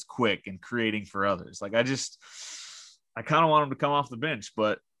guy that's quick and creating for others. Like, I kind of want him to come off the bench,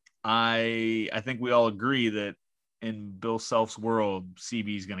 but I think we all agree that in Bill Self's world,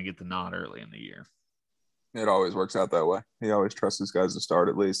 CB is going to get the nod early in the year. It always works out that way. He always trusts his guys to start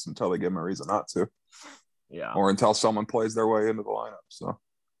at least until they give him a reason not to. Yeah. Or until someone plays their way into the lineup.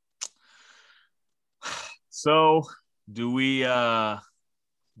 So do we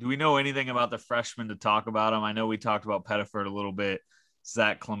know anything about the freshmen to talk about them? I know we talked about Pettiford a little bit.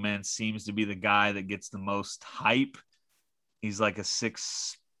 Zach Clements seems to be the guy that gets the most hype. He's like a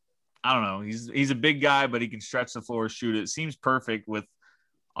 6. I don't know. He's a big guy, but he can stretch the floor, shoot it. Seems perfect with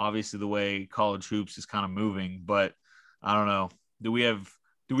obviously the way college hoops is kind of moving, but I don't know. Do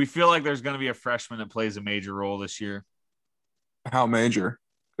we feel like there's going to be a freshman that plays a major role this year? How major?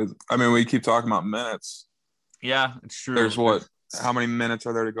 Because we keep talking about minutes. Yeah, it's true. There's how many minutes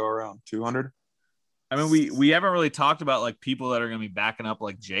are there to go around? 200? I mean, we haven't really talked about like people that are going to be backing up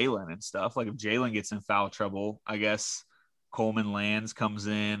like Jalen and stuff. Like if Jalen gets in foul trouble, I guess Coleman Lands comes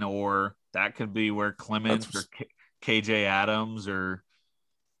in, or that could be where Clemens or KJ Adams, or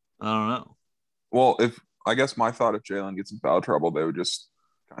I don't know. Well, I guess my thought, if Jalen gets in foul trouble, they would just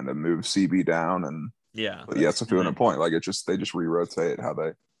kind of move CB down and put Yesufu in a point. Like they just re-rotate how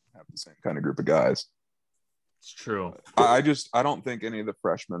they have the same kind of group of guys. It's true. I don't think any of the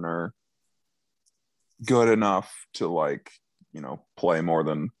freshmen are good enough to play more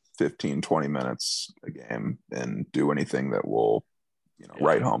than 15, 20 minutes a game and do anything that will,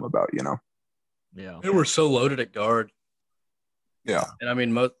 write home about, Yeah. They were so loaded at guard. Yeah. And I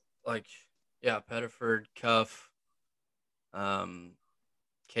mean, Pettiford, Cuff,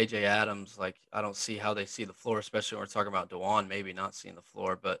 KJ Adams, I don't see how they see the floor, especially when we're talking about DeJuan maybe not seeing the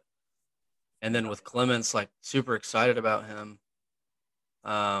floor. And then with Clemens, super excited about him.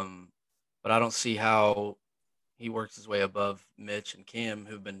 But I don't see how he works his way above Mitch and Cam,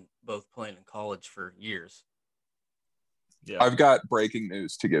 who've been both playing in college for years. Yeah. I've got breaking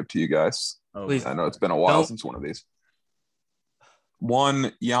news to give to you guys. Please. I know it's been a while since one of these.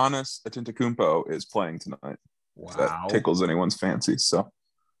 One, Giannis Antetokounmpo is playing tonight. Wow. If that tickles anyone's fancy. So,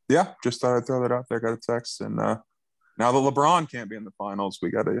 yeah, just thought I'd throw that out there. Got a text. And now that LeBron can't be in the finals,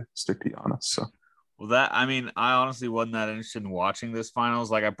 we got to stick to Giannis. So. Well, I honestly wasn't that interested in watching this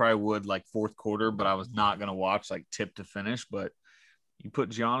finals. I probably would fourth quarter, but I was not going to watch tip to finish. But you put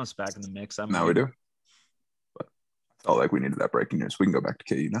Giannis back in the mix. Now we do. But I felt like we needed that breaking news. We can go back to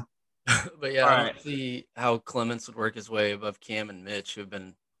KU now. But yeah, I don't see how Clemens would work his way above Cam and Mitch, who've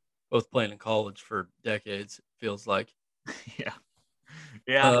been both playing in college for decades, it feels like. Yeah.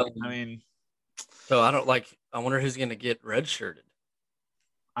 Yeah. So I wonder who's going to get redshirted.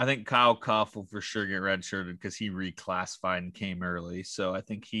 I think Kyle Cuff will for sure get redshirted because he reclassified and came early. So I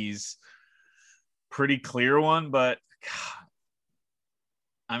think he's pretty clear one, but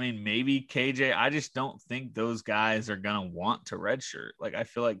God, maybe KJ. I just don't think those guys are going to want to redshirt. I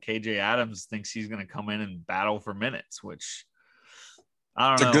feel like KJ Adams thinks he's going to come in and battle for minutes, which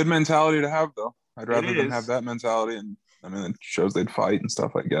I don't know. It's a good mentality to have, though. I'd rather than have that mentality. And it shows they'd fight and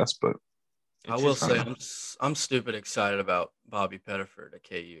stuff, I guess, but. I will say I'm stupid excited about Bobby Pettiford at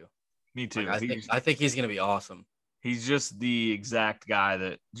KU. Me too. I think he's going to be awesome. He's just the exact guy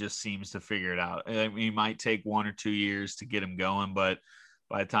that just seems to figure it out. He might take 1 or 2 years to get him going, but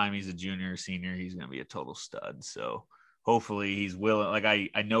by the time he's a junior or senior, he's going to be a total stud. So hopefully he's willing.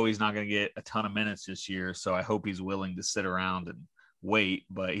 I know he's not going to get a ton of minutes this year, so I hope he's willing to sit around and wait.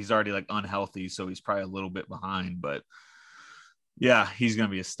 But he's already unhealthy, so he's probably a little bit behind. But yeah, he's going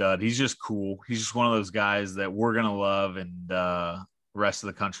to be a stud. He's just cool. He's just one of those guys that we're going to love, and the rest of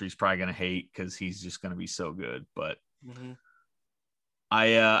the country is probably going to hate because he's just going to be so good. But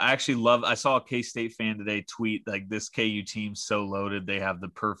I actually I saw a K-State fan today tweet, this KU team's so loaded. They have the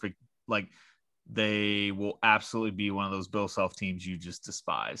perfect, they will absolutely be one of those Bill Self teams you just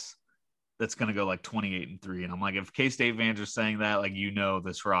despise. That's going to go 28-3. And I'm if K-State fans are saying that,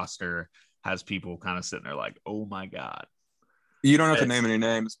 this roster has people kind of sitting there oh my God. You don't have to name any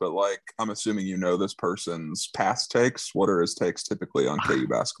names, but I'm assuming this person's past takes. What are his takes typically on KU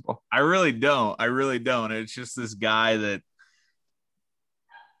basketball? I really don't. It's just this guy that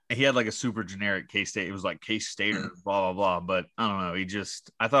he had a super generic K-State. It was K-Stater, blah, blah, blah. But I don't know.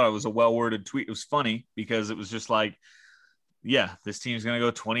 I thought it was a well-worded tweet. It was funny because it was just yeah, this team's going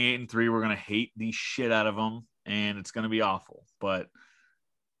to go 28-3. We're going to hate the shit out of them, and it's going to be awful. But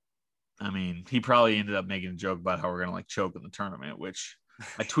he probably ended up making a joke about how we're going to choke in the tournament, which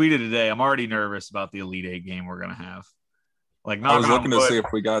I tweeted today. I'm already nervous about the Elite Eight game we're going to have. I was looking to see if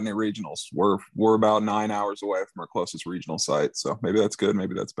we got any regionals. We're about 9 hours away from our closest regional site. So maybe that's good.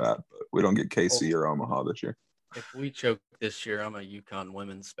 Maybe that's bad, but we don't get KC or Omaha this year. If we choke this year, I'm a UConn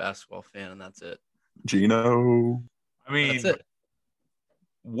women's basketball fan, and that's it. Gino. That's it.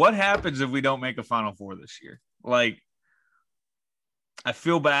 What happens if we don't make a Final Four this year? I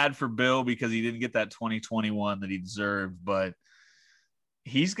feel bad for Bill because he didn't get that 2021 that he deserved, but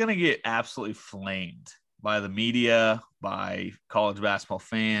he's going to get absolutely flamed by the media, by college basketball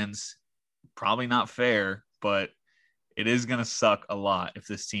fans. Probably not fair, but it is going to suck a lot if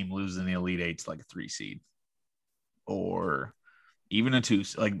this team loses in the Elite Eight to a 3 seed or even a 2.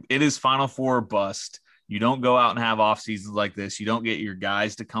 It is Final Four bust. You don't go out and have off seasons like this. You don't get your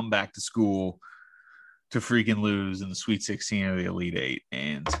guys to come back to school to freaking lose in the Sweet 16 or the Elite Eight,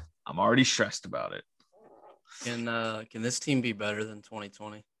 and I'm already stressed about it. Can this team be better than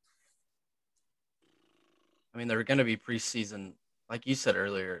 2020? They're going to be preseason, like you said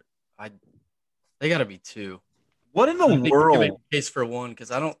earlier. They got to be 2. What in I the think we can world? make a case for one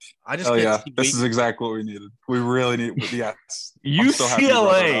because I just Oh can't yeah, see this is Wake- exactly what we needed. We really need. Yes, I'm so happy you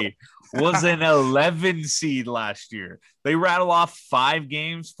brought that up. UCLA was an 11 seed last year. They rattle off 4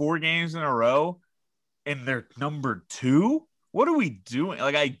 games in a row, and they're number 2. What are we doing?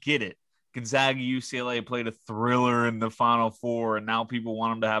 Like, I get it. Gonzaga, UCLA played a thriller in the Final Four, and now people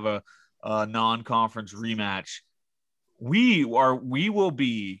want them to have a non-conference rematch. We will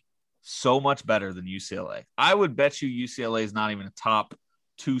be so much better than UCLA. I would bet you UCLA is not even a top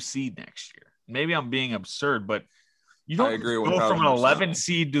 2 seed next year. Maybe I'm being absurd, but you don't agree go from an 1000%. 11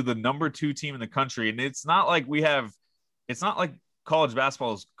 seed to the number 2 team in the country. And it's not like college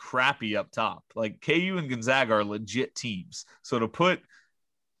basketball is crappy up top. Like, KU and Gonzaga are legit teams. So to put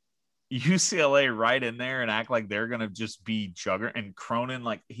UCLA right in there and act like they're going to just be juggernaut, and Cronin,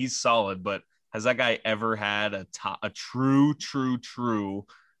 like, he's solid, but has that guy ever had a true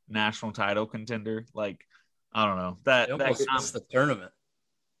national title contender? Like, I don't know. They almost missed the tournament.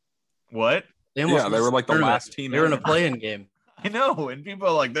 What? They Yeah, they were like the tournament. last team. They were in a play-in game. I know, and people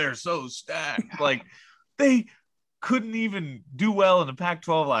are like, they're so stacked. Like, they couldn't even do well in the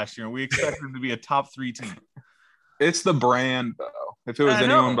Pac-12 last year, and we expect them to be a top 3 team. It's the brand, though. If it was I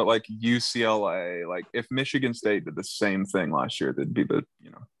anyone know. but like UCLA, like if Michigan State did the same thing last year, that'd be the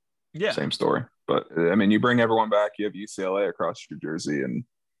Yeah. same story. But I mean, you bring everyone back. You have UCLA across your jersey, and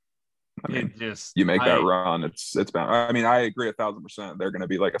I mean, you make that run. It's bound. I mean, I agree 1,000%. They're going to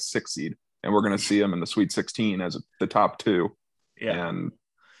be like a 6 seed, and we're going to see them in the Sweet 16 as the top 2. Yeah. And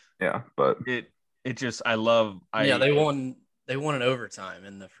but it just they won an overtime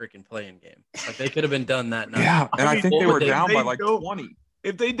in the freaking play-in game. Like, they could have been done that night. yeah, and I think they were down by like don't- 20.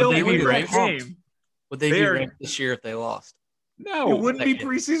 If they don't they win be that ranked? game, Would they be ranked this year if they lost? No, it wouldn't be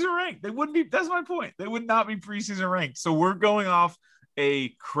preseason ranked. They wouldn't be. That's my point. They would not be preseason ranked. So we're going off a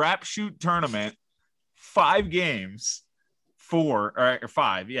crapshoot tournament, 5 games, 4 or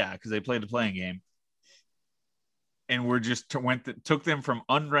 5, yeah, because they played the playing game, and we're just took them from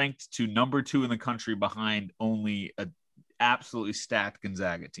unranked to number 2 in the country behind only a absolutely stacked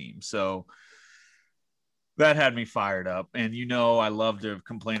Gonzaga team. So that had me fired up. And I love to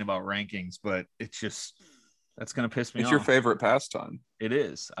complain about rankings, but it's just. That's going to piss me off. It's your favorite pastime. It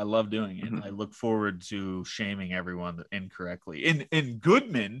is. I love doing it. Mm-hmm. I look forward to shaming everyone incorrectly. And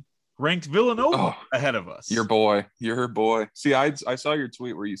Goodman ranked Villanova ahead of us. Your boy. See, I saw your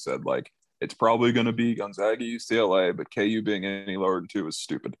tweet where you said, like, it's probably going to be Gonzaga, UCLA, but KU being any lower than 2 is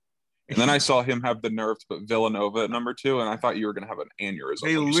stupid. And then I saw him have the nerve to put Villanova at number 2, and I thought you were going to have an aneurysm.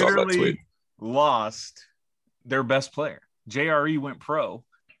 They when you saw that literally tweet. lost their best player. JRE went pro,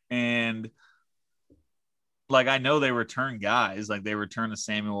 and like, I know they return guys, like they return the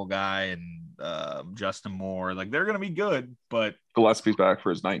Samuel guy and Justin Moore. Like, they're going to be good, but Gillespie's back for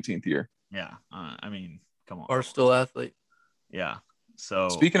his 19th year. Yeah. I mean, come on. Barstool athlete. Yeah. So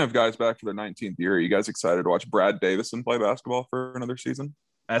speaking of guys back for their 19th year, are you guys excited to watch Brad Davison play basketball for another season?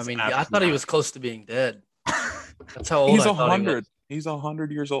 I thought he was close to being dead. That's how old he's I thought 100. He's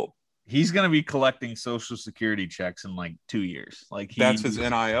 100 years old. He's going to be collecting Social Security checks in like 2 years. Like, that's his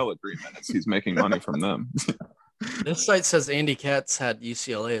NIL agreement. He's making money from them. This site says Andy Katz had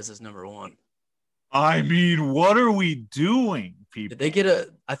UCLA as his number 1. I mean, what are we doing, people? Did they get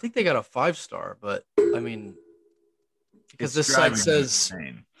I think they got a 5-star, but I mean, because this site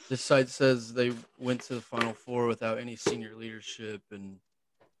says they went to the Final Four without any senior leadership, and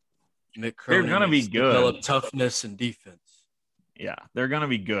Mick Cronin they're going to be good. Develop toughness and defense. Yeah, they're going to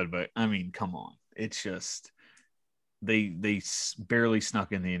be good, but I mean, come on. It's just they barely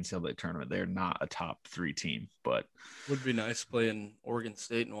snuck in the NCAA tournament. They're not a top 3 team, but would be nice playing Oregon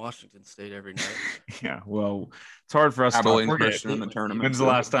State and Washington State every night. Yeah, well, it's hard for us Abilene to Christian in the tournament. When's the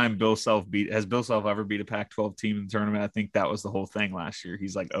last time Bill Self ever beat a Pac-12 team in the tournament? I think that was the whole thing last year.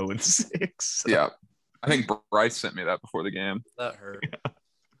 He's like 0-6. So. Yeah, I think Bryce sent me that before the game. That hurt. Yeah.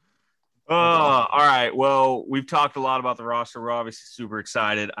 All right. Well, we've talked a lot about the roster. We're obviously super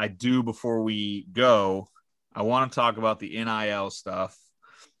excited. Before we go, I want to talk about the NIL stuff.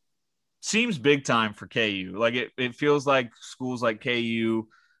 Seems big time for KU. Like, it feels like schools like KU,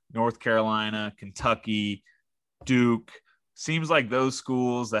 North Carolina, Kentucky, Duke, seems like those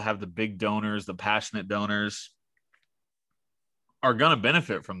schools that have the big donors, the passionate donors, are going to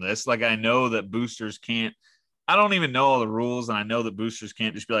benefit from this. Like, I know that boosters can't. I don't even know all the rules, and I know that boosters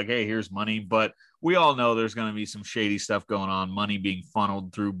can't just be like, hey, here's money. But we all know there's going to be some shady stuff going on, money being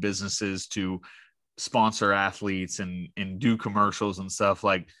funneled through businesses to sponsor athletes and do commercials and stuff.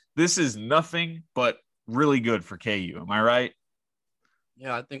 Like, this is nothing but really good for KU. Am I right?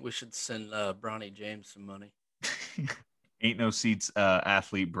 Yeah, I think we should send Bronny James some money. Ain't no seats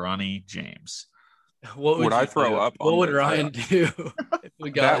athlete Bronny James. What Would I you throw do? up What on would the- Ryan do if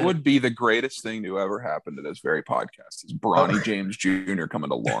we got That him? would be the greatest thing to ever happen to this very podcast is Bronny James Jr. coming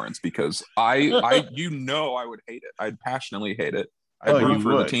to Lawrence, because I I would hate it. I'd passionately hate it. I'd Oh, root you for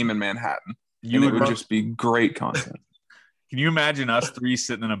the would. team in Manhattan. You And it would would just be great content. Can you imagine us three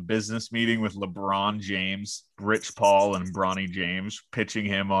sitting in a business meeting with LeBron James, Rich Paul, and Bronny James, pitching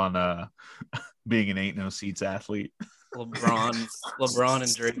him on being an ain't no seats athlete? LeBron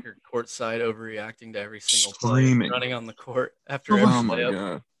and Drake are courtside overreacting to every single Screaming. play, running on the court after every Oh my layup.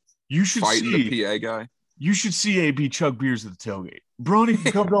 god. You should Fighting see the PA guy. You should see AB chug beers at the tailgate. Bronny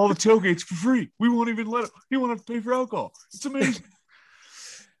can come to all the tailgates for free. We won't even let him. He won't have to pay for alcohol. It's amazing.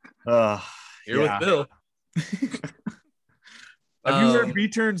 Here with Bill. Have you heard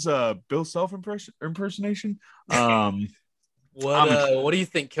B-Turn's Bill Self impersonation? What do you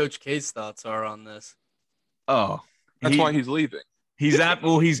think Coach K's thoughts are on this? That's why he's leaving. He's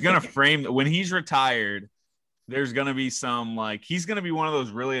gonna frame when he's retired. There's gonna be some he's gonna be one of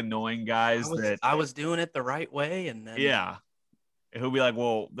those really annoying guys I was doing it the right way, and then he'll be like,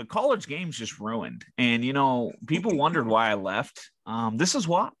 well, the college game's just ruined, and people wondered why I left. This is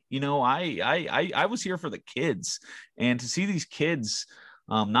why. I was here for the kids, and to see these kids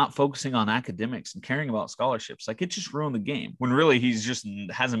not focusing on academics and caring about scholarships, it just ruined the game. When really he's just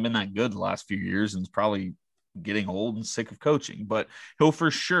hasn't been that good the last few years, and is probably getting old and sick of coaching. But he'll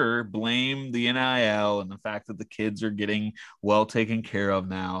for sure blame the NIL and the fact that the kids are getting well taken care of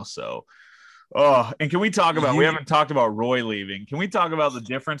now. So. And can we talk about, we haven't talked about Roy leaving. Can we talk about the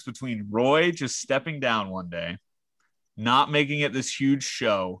difference between Roy just stepping down one day, not making it this huge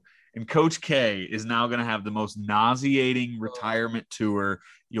show, and Coach K is now going to have the most nauseating retirement tour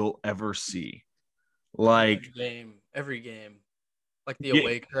you'll ever see. Every game. The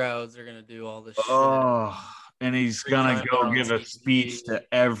away crowds are going to do all this shit. And he's going to go give a speech to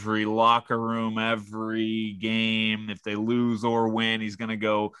every locker room, every game. If they lose or win, he's going to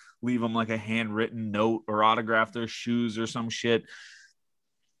go leave them a handwritten note or autograph their shoes or some shit.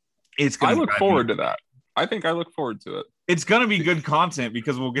 I look forward to that. I think I look forward to it. It's going to be good content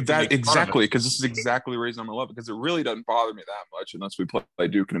because we'll get that exactly, because this is exactly the reason I'm going to love it, because it really doesn't bother me that much unless we play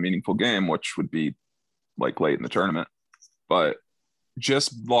Duke in a meaningful game, which would be late in the tournament. But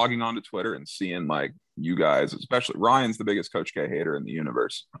just logging onto Twitter and seeing you guys, especially Ryan's the biggest Coach K hater in the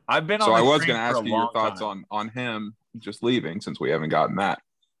universe. I've been so I was going to ask you your thoughts on him just leaving, since we haven't gotten that,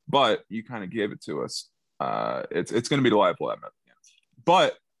 but you kind of gave it to us. It's going to be delightful at Memphis.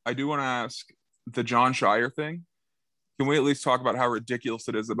 But I do want to ask the Jon Scheyer thing. Can we at least talk about how ridiculous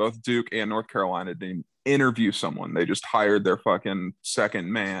it is that both Duke and North Carolina didn't interview someone? They just hired their fucking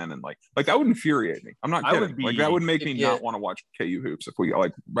second man, and that would infuriate me. I'm not kidding. That would make me not want to watch KU hoops. If we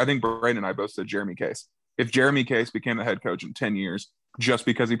I think Brayden and I both said Jeremy Case. If Jeremy Case became the head coach in 10 years just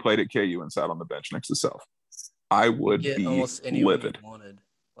because he played at KU and sat on the bench next to Self, I would be livid.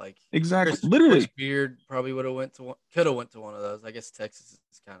 Exactly. Chris, literally. Chris Beard probably could have went to one of those. I guess Texas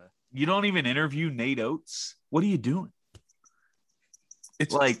is kind of. You don't even interview Nate Oates. What are you doing?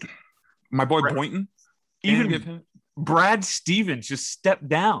 It's my boy Boynton. Even Brad Stevens just stepped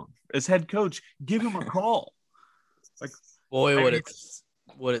down as head coach. Give him a call. Boy,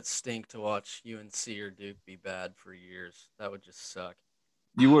 would it stink to watch UNC or Duke be bad for years. That would just suck.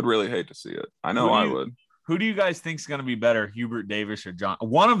 You would really hate to see it. I know I would. Who do you guys think is going to be better, Hubert Davis or John?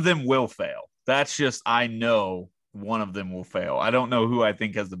 One of them will fail. That's just, I know one of them will fail. I don't know who I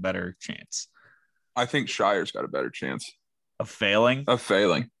think has the better chance. I think Sheyer's got a better chance. Of failing?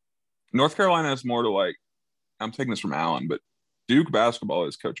 North Carolina has more to I'm taking this from Allen, but Duke basketball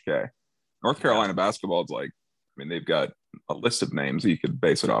is Coach K. North Carolina basketball is they've got a list of names that you could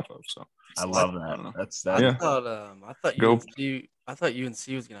base it off of. So I love that. That's that. I thought UNC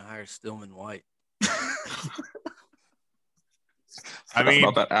was going to hire Stillman White.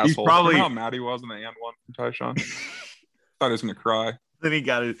 About that asshole. Probably how mad he was in the and one from Tyshawn. Thought he was going to cry. Then he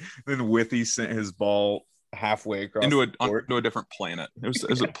got it. Then Withy sent his ball halfway across into a different planet. It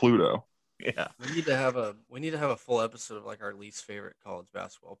was at Pluto. Yeah. We need to have a full episode of our least favorite college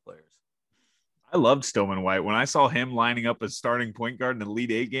basketball players. I loved Stillman White. When I saw him lining up as starting point guard in the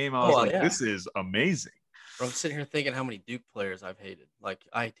Elite Eight game, I was this is amazing. I'm sitting here thinking how many Duke players I've hated.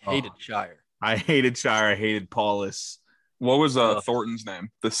 I hated Scheyer. I hated Scheyer. I hated Paulus. What was Thornton's name?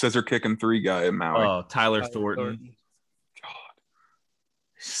 The scissor kicking 3 guy in Maui. Oh, Tyler Thornton. God.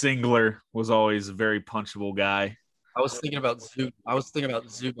 Singler was always a very punchable guy. I was thinking about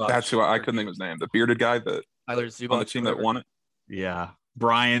Zubac. That's who I couldn't think of his name. The bearded guy that Tyler Zubac on the team that won it. Yeah,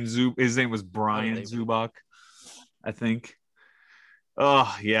 Brian Zub. His name was Brian Zubac, I think.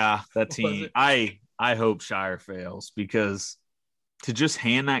 Oh yeah, that team. I hope Scheyer fails because to just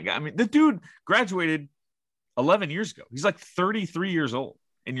hand that guy. I mean, the dude graduated 11 years ago. He's like 33 years old,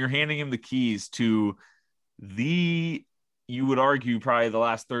 and you're handing him the keys to you would argue probably the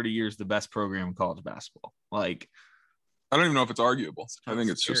last 30 years, the best program in college basketball. Like, I don't even know if it's arguable. I think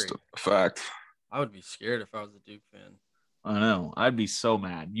it's just a fact. I would be scared if I was a Duke fan. I know. I'd be so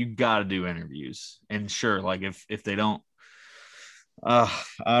mad. You got to do interviews. And sure, like if they don't, I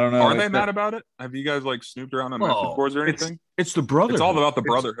don't know. Are they mad about it? Have you guys like snooped around on message boards or anything? It's the brotherhood. It's all about the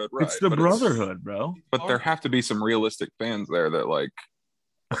brotherhood, right? It's the brotherhood, bro. But there have to be some realistic fans there that like,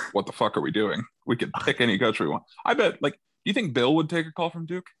 what the fuck are we doing? We could pick any coach we want. I bet, like, you think Bill would take a call from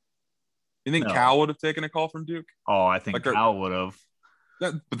Duke? You think Cal would have taken a call from Duke? Oh, I think like Cal would have.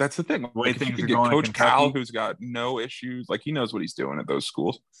 But that's the thing. Like, if you could get Coach Cal, who's got no issues, like he knows what he's doing at those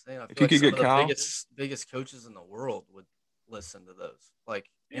schools. If you could get Cal, biggest coaches in the world would listen to those. Like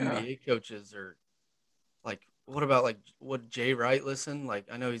NBA coaches are like, what about like would Jay Wright listen? Like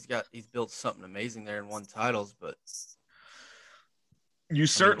I know he's built something amazing there and won titles, but you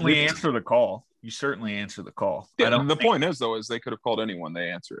certainly answer the call. You certainly answer the call. Yeah, the point is though, is they could have called anyone,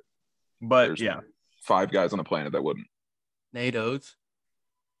 they answer it. But there's 5 guys on the planet that wouldn't. Nate Oates.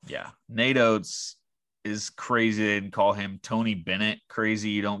 Yeah, Nate Oates is crazy. They'd call him Tony Bennett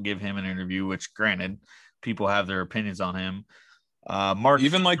crazy. You don't give him an interview, which granted, people have their opinions on him. Mark,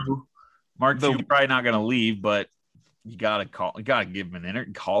 even like Mark, you're probably not going to leave, but you got to call. You got to give him an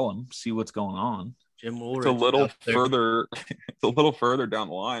interview. Call him, see what's going on. Jim Woolridge. It's a little further. It's a little further down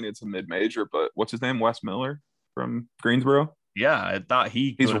the line. It's a mid-major, but what's his name? Wes Miller from Greensboro. Yeah, I thought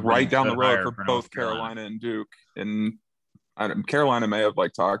he's right down the road for both Carolina and Duke, and Carolina may have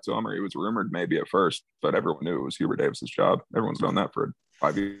like talked to him, or he was rumored maybe at first, but everyone knew it was Hubert Davis's job. Everyone's known that for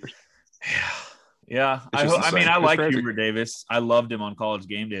 5 years. Yeah. I mean, I like Hubert Davis. I loved him on College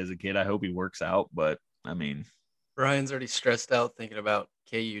Game Day as a kid. I hope he works out, but I mean, Brian's already stressed out thinking about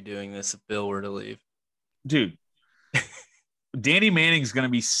KU doing this if Bill were to leave. Dude, Danny Manning's going to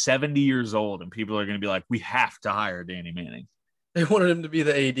be 70 years old, and people are going to be like, we have to hire Danny Manning. They wanted him to be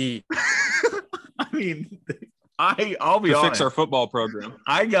the AD. I mean, I'll be honest. Fix our football program.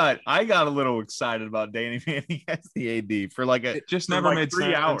 I got a little excited about Danny Manning as the AD for like it just never made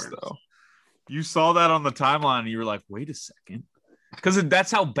 3 hours though. You saw that on the timeline, and you were like, wait a second, because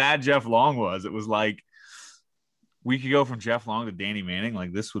that's how bad Jeff Long was. It was like we could go from Jeff Long to Danny Manning.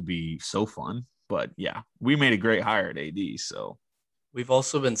 Like this would be so fun. But yeah, we made a great hire at AD. So we've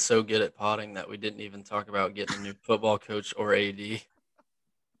also been so good at potting that we didn't even talk about getting a new football coach or AD.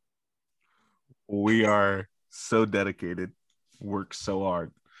 We are so dedicated, work so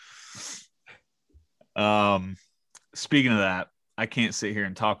hard. Speaking of that, I can't sit here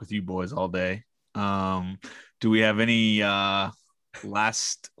and talk with you boys all day. Do we have any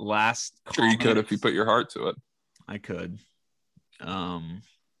last sure you could if you put your heart to it. I could.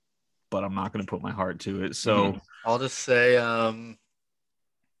 But I'm not going to put my heart to it. So I'll just say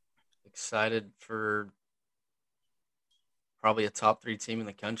excited for probably a top 3 team in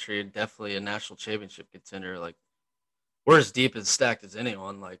the country and definitely a national championship contender. Like we're as deep and stacked as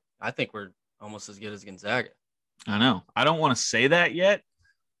anyone. Like I think we're almost as good as Gonzaga. I know. I don't want to say that yet,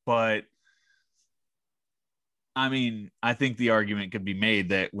 but I mean, I think the argument could be made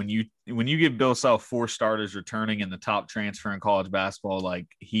that when you give Bill Self 4 starters returning in the top transfer in college basketball, like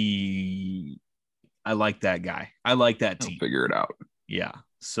I like that guy. I like that team. He'll figure it out. Yeah.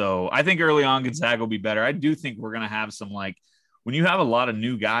 So I think early on Gonzaga will be better. I do think we're going to have some, like, when you have a lot of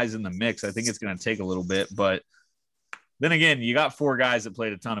new guys in the mix, I think it's going to take a little bit, but then again, you got 4 guys that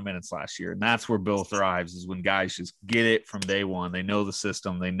played a ton of minutes last year, and that's where Bill thrives, is when guys just get it from day one. They know the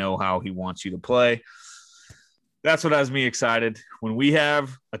system. They know how he wants you to play. That's what has me excited. When we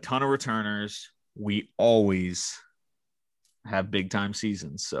have a ton of returners, we always have big-time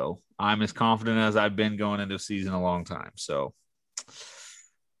seasons. So I'm as confident as I've been going into a season a long time. So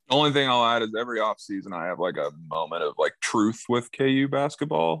the only thing I'll add is every offseason I have like a moment of like truth with KU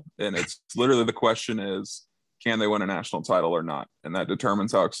basketball, and it's literally the question is, can they win a national title or not? And that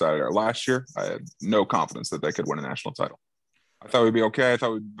determines how excited I are. Last year, I had no confidence that they could win a national title. I thought we'd be okay. I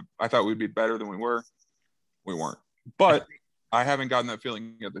thought we'd be better than we were. We weren't. But I haven't gotten that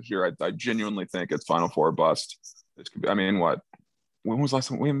feeling yet this year. I genuinely think it's Final Four bust. I mean, what? When was the last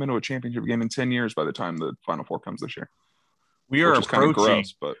time? We haven't been to a championship game in 10 years by the time the Final Four comes this year. We are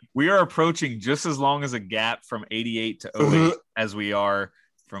approaching just as long as a gap from 88 to 08 as we are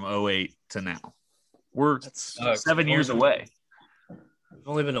from 08 to now. We're 7 years away. We've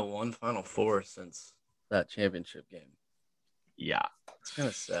only been to one Final Four since that championship game. Yeah. It's kind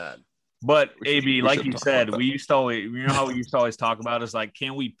of sad. But AB, like you said, we used to always, you know how we used to always talk about is like,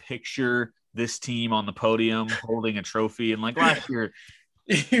 can we picture this team on the podium holding a trophy. And like last year,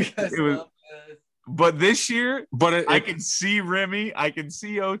 it was. But this year, I can see Remy, I can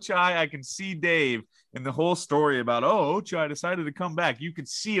see Ochai, I can see Dave, and the whole story about, Ochai decided to come back. You could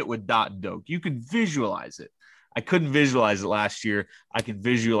see it with Dot and Doak. You could visualize it. I couldn't visualize it last year. I can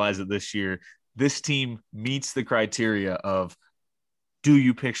visualize it this year. This team meets the criteria of, do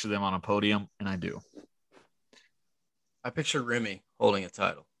you picture them on a podium? And I do. I picture Remy holding a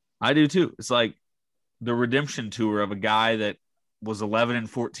title. I do too. It's like the redemption tour of a guy that was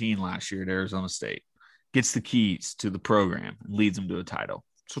 11-14 last year at Arizona State, gets the keys to the program and leads them to a title.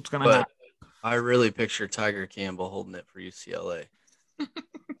 That's what's going to happen. I really picture Tiger Campbell holding it for UCLA.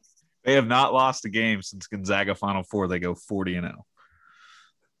 They have not lost a game since Gonzaga Final Four. They go 40-0.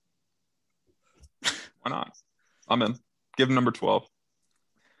 Why not? I'm in. Give them number 12,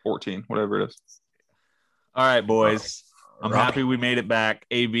 14, whatever it is. All right, boys. I'm happy we made it back.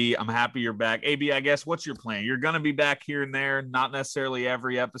 AB, I'm happy you're back. AB, I guess, what's your plan? You're going to be back here and there, not necessarily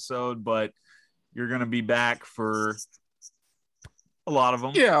every episode, but you're going to be back for a lot of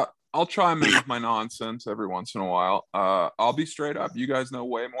them. Yeah, I'll chime in with my nonsense every once in a while. I'll be straight up. You guys know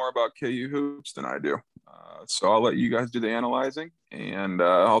way more about KU hoops than I do. So I'll let you guys do the analyzing, and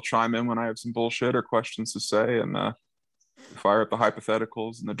I'll chime in when I have some bullshit or questions to say, and fire up the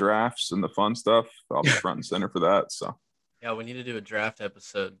hypotheticals and the drafts and the fun stuff. I'll be front and center for that. So. Yeah, we need to do a draft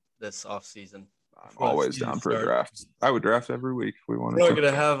episode this offseason. I'm always down for a draft. I would draft every week if we wanted to. We're going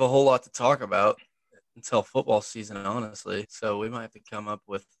to have a whole lot to talk about until football season, honestly. So we might have to come up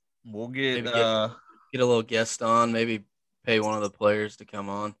with – We'll get a little guest on, maybe pay one of the players to come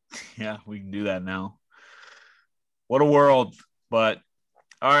on. Yeah, we can do that now. What a world. But,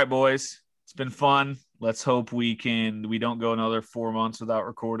 all right, boys, it's been fun. Let's hope we don't go another 4 months without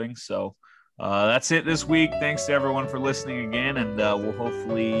recording. So, that's it this week. Thanks to everyone for listening again, and we'll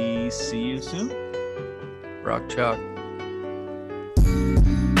hopefully see you soon. Rock chalk.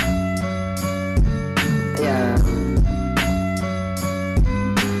 Yeah.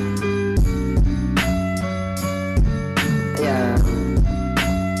 Yeah.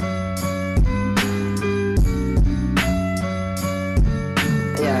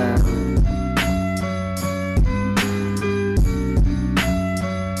 Yeah.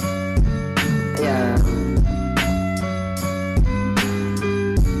 Yeah.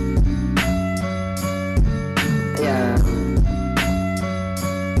 Yeah.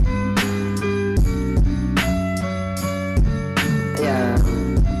 Yeah.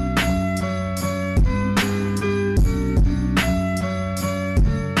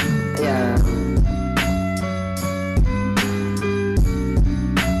 Yeah. Yeah.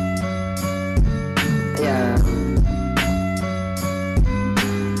 Yeah. Yeah.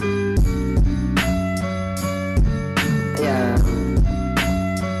 Yeah.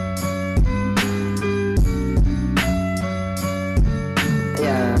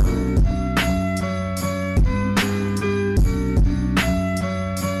 Yeah.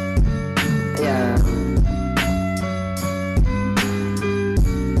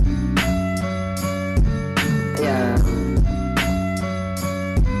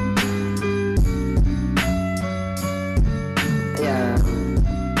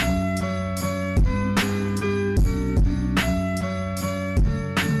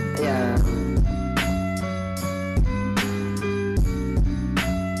 Yeah. Yeah.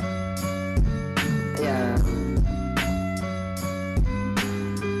 Yeah.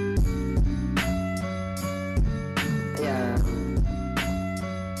 Yeah.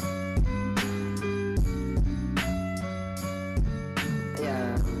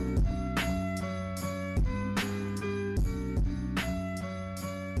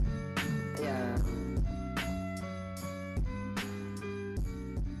 Yeah. Yeah.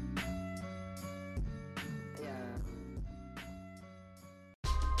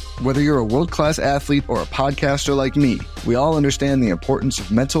 Whether you're a world-class athlete or a podcaster like me, we all understand the importance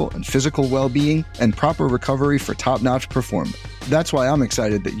of mental and physical well-being and proper recovery for top-notch performance. That's why I'm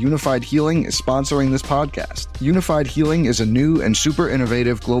excited that Unified Healing is sponsoring this podcast. Unified Healing is a new and super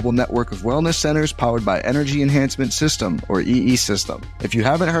innovative global network of wellness centers powered by Energy Enhancement System, or EE System. If you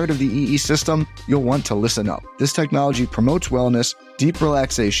haven't heard of the EE System, you'll want to listen up. This technology promotes wellness, deep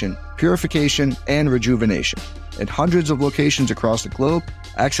relaxation, purification, and rejuvenation. In hundreds of locations across the globe,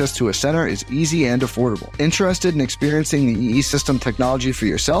 access to a center is easy and affordable. Interested in experiencing the EE System technology for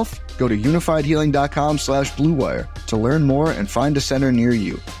yourself? Go to unifiedhealing.com/bluewire to learn more and find a center near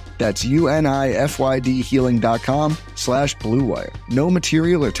you. That's unifydhealing.com/Blue Wire. No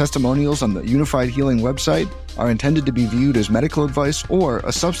material or testimonials on the Unified Healing website are intended to be viewed as medical advice or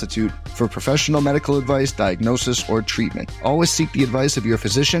a substitute for professional medical advice, diagnosis, or treatment. Always seek the advice of your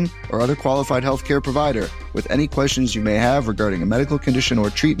physician or other qualified healthcare provider with any questions you may have regarding a medical condition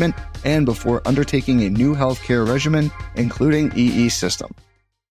or treatment and before undertaking a new healthcare regimen, including EE system.